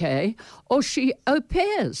the UK or she au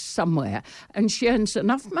pairs somewhere. And she earns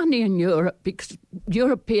enough money in Europe because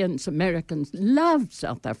Europeans, Americans love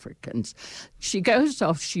South Africans. She goes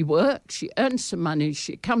off, she works, she earns some money,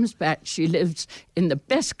 she comes back, she lives in the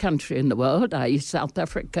best country in the world, i.e. South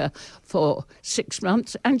Africa, for 6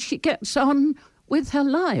 months, and she gets on with her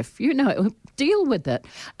life, deal with it.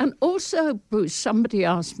 And also, Bruce, somebody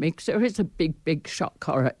asked me, because there is a big, big shock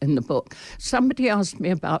horror in the book, somebody asked me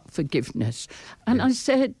about forgiveness. And I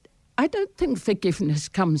said, I don't think forgiveness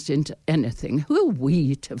comes into anything. Who are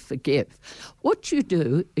we to forgive? What you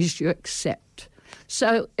do is you accept.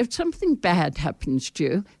 So if something bad happens to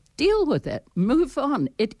you, deal with it, move on.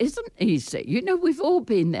 It isn't easy. We've all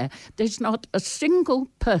been there. There's not a single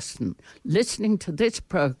person listening to this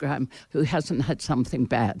program who hasn't had something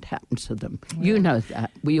bad happen to them. You know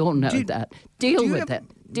that. We all know that. Deal with it.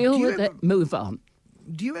 Deal with it, move on.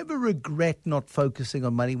 Do you ever regret not focusing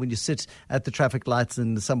on money when you sit at the traffic lights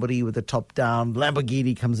and somebody with a top-down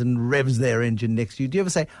Lamborghini comes and revs their engine next to you? Do you ever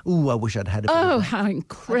say, "Ooh, I wish I'd had a bit of that"? How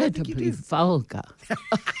incredibly vulgar.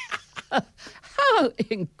 How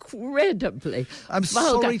incredibly I'm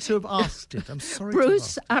vulgar. sorry to have asked it. I'm sorry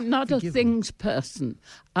Bruce, to I'm not a things person.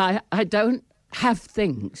 I don't have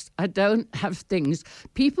things. I don't have things.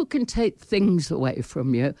 People can take things away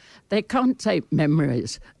from you. They can't take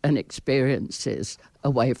memories and experiences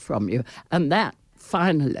away from you. And that,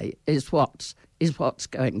 finally, is what's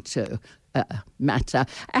going to matter.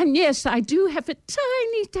 And yes, I do have a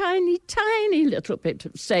tiny, tiny, tiny little bit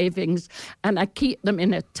of savings, and I keep them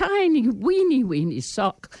in a tiny, weeny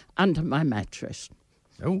sock under my mattress.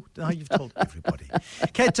 Oh, now you've told everybody.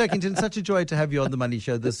 Kate Turkington, such a joy to have you on The Money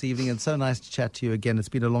Show this evening, and so nice to chat to you again. It's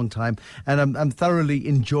been a long time, and I'm thoroughly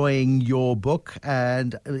enjoying your book,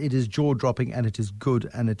 and it is jaw-dropping, and it is good,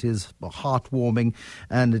 and it is heartwarming,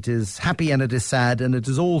 and it is happy, and it is sad, and it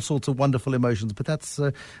is all sorts of wonderful emotions. But that's,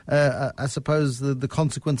 I suppose, the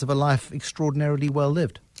consequence of a life extraordinarily well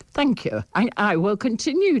lived. Thank you. I will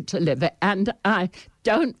continue to live it, and I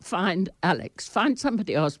don't find Alex. Find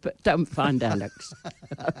somebody else, but don't find Alex.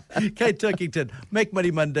 Kate Turkington, Make Money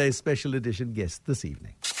Monday special edition guest this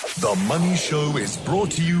evening. The Money Show is brought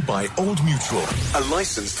to you by Old Mutual, a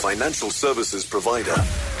licensed financial services provider.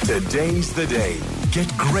 Today's the day.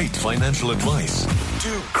 Get great financial advice.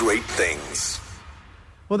 Do great things.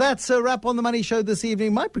 Well, that's a wrap on The Money Show this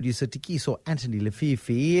evening. My producer, Tikiso Anthony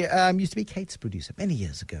Lefifi, used to be Kate's producer many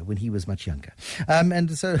years ago when he was much younger.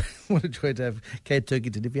 And so what a joy to have Kate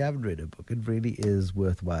Turkington. If you haven't read her book, it really is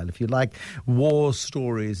worthwhile. If you like war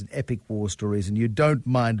stories and epic war stories, and you don't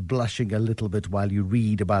mind blushing a little bit while you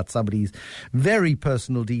read about somebody's very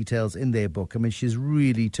personal details in their book, I mean, she's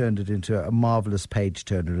really turned it into a marvellous page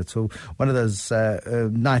turner. It's one of those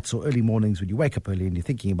nights or early mornings when you wake up early and you're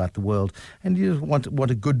thinking about the world and you want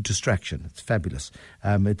a good distraction. It's fabulous.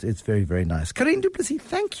 It's very, very nice. Karine du Plessis,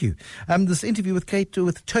 thank you. This interview with Kate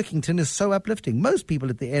with Turkington is so uplifting. Most people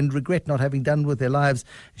at the end regret not having done with their lives.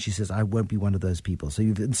 She says, I won't be one of those people. So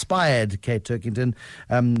you've inspired Kate Turkington,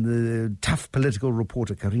 the tough political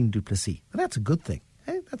reporter Karine du Plessis. And that's a good thing.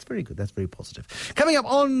 That's very good. That's very positive. Coming up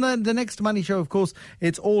on the next Money Show, of course,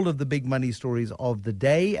 it's all of the big money stories of the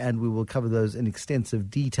day, and we will cover those in extensive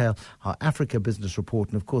detail. Our Africa Business Report,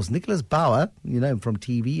 and of course, Nicholas Bauer, from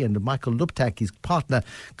TV, and Michael Luptak, his partner,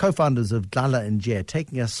 co-founders of Dlala and Jer,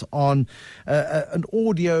 taking us on an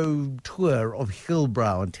audio tour of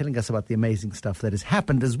Hillbrow and telling us about the amazing stuff that has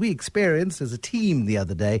happened as we experienced as a team the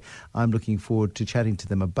other day. I'm looking forward to chatting to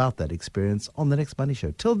them about that experience on the next Money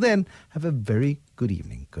Show. Till then, have a very good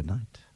evening. Good night.